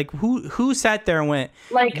lists. Who sat there and went,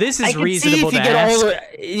 this is reasonable to ask?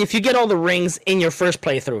 If you get all the rings in your first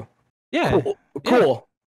playthrough. Yeah. Cool.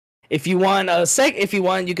 If you want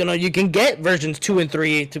you can get versions 2 and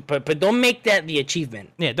 3 but don't make that the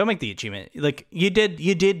achievement. Yeah, don't make the achievement. Like you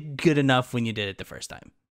did good enough when you did it the first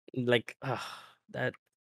time. Like that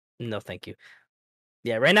no thank you.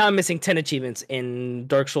 Yeah, right now I'm missing 10 achievements in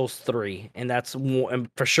Dark Souls 3, and that's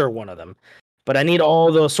for sure one of them. But I need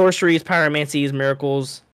all the sorceries, pyromancies,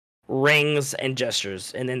 miracles, rings, and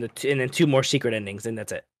gestures, and then 2 more secret endings, and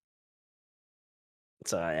that's it.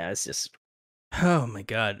 So yeah, it's just. Oh my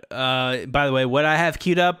god. By the way, what I have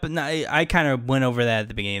queued up, I kind of went over that at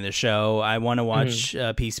the beginning of the show. I want to watch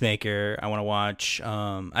Peacemaker. I want to watch.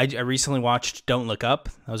 I recently watched Don't Look Up.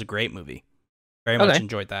 That was a great movie. Very much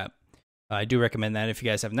enjoyed that. I do recommend that if you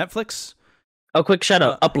guys have Netflix. Oh, quick shout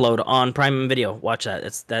out! Upload on Prime Video. Watch that.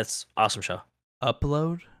 That's awesome show.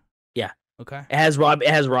 Upload. Yeah. Okay. It has Robbie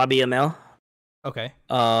Amell. Okay.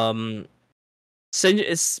 So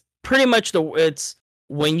it's pretty much it's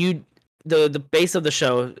when you the base of the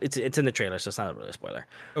show. It's in the trailer, so it's not really a spoiler.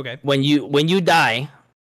 Okay. When you die,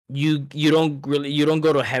 you don't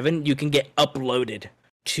go to heaven. You can get uploaded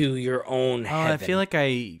to your own heaven. I feel like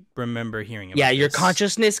I remember hearing about this. Your this.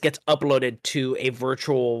 consciousness gets uploaded to a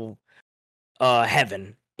virtual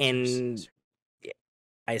heaven, and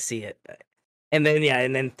I see it. And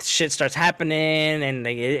then shit starts happening, and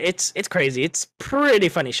it's crazy. It's pretty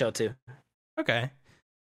funny show too. Okay,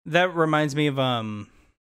 that reminds me of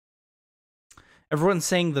everyone's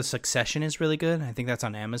saying The Succession is really good. I think that's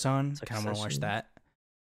on Amazon. I kind of want to watch that.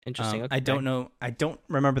 Interesting. Okay. I don't know. I don't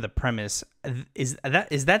remember the premise. Is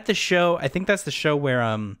that the show? I think that's the show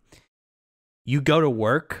where you go to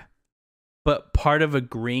work, but part of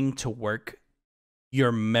agreeing to work,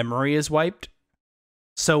 your memory is wiped.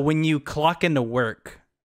 So when you clock into work,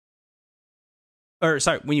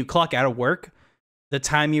 when you clock out of work, the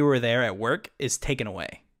time you were there at work is taken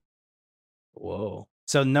away. Whoa.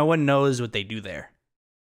 So no one knows what they do there.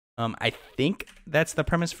 I think that's the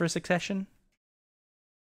premise for Succession.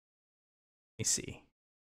 Let me see.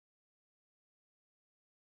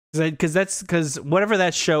 Because whatever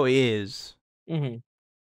that show is. Mm-hmm.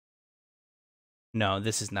 No,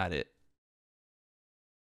 this is not it.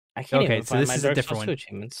 I can't even find this my is Dark a different Souls one.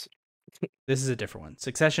 achievements. This is a different one.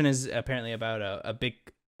 Succession is apparently about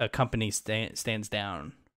a company stands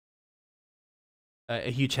down.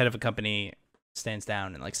 A huge head of a company stands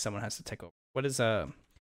down, and like someone has to take over. What is a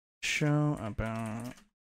show about?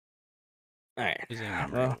 All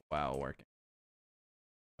right. While working.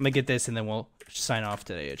 I'm gonna get this, and then we'll sign off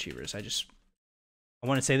today, Achievers. I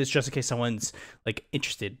want to say this just in case someone's like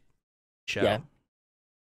interested. Show. Yeah.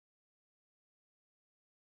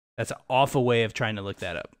 That's an awful way of trying to look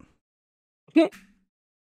that up.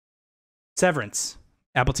 Severance,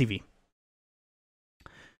 Apple TV.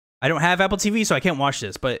 I don't have Apple TV, so I can't watch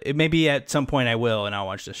this, but maybe at some point I will, and I'll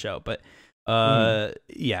watch the show. But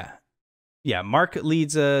yeah. Mark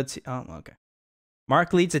leads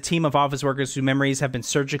Mark leads a team of office workers whose memories have been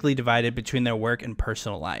surgically divided between their work and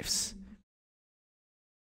personal lives.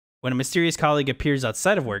 When a mysterious colleague appears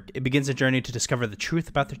outside of work, it begins a journey to discover the truth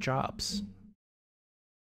about their jobs.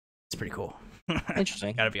 It's pretty cool.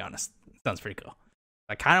 Interesting. Gotta be honest. Sounds pretty cool.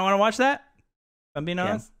 I kind of want to watch that. If I'm being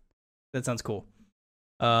honest. That sounds cool.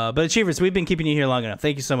 But Achievers, we've been keeping you here long enough.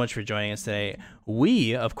 Thank you so much for joining us today.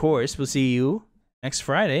 We, of course, will see you next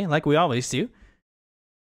Friday, like we always do.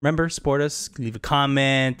 Remember, support us. Leave a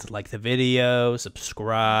comment, like the video,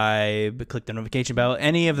 subscribe, click the notification bell.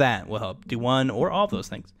 Any of that will help. Do one or all of those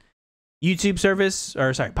things.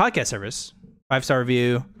 Podcast service, 5-star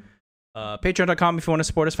review. Patreon.com if you want to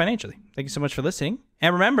support us financially. Thank you so much for listening.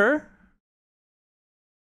 And remember,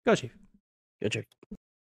 go Chief. Go Chief.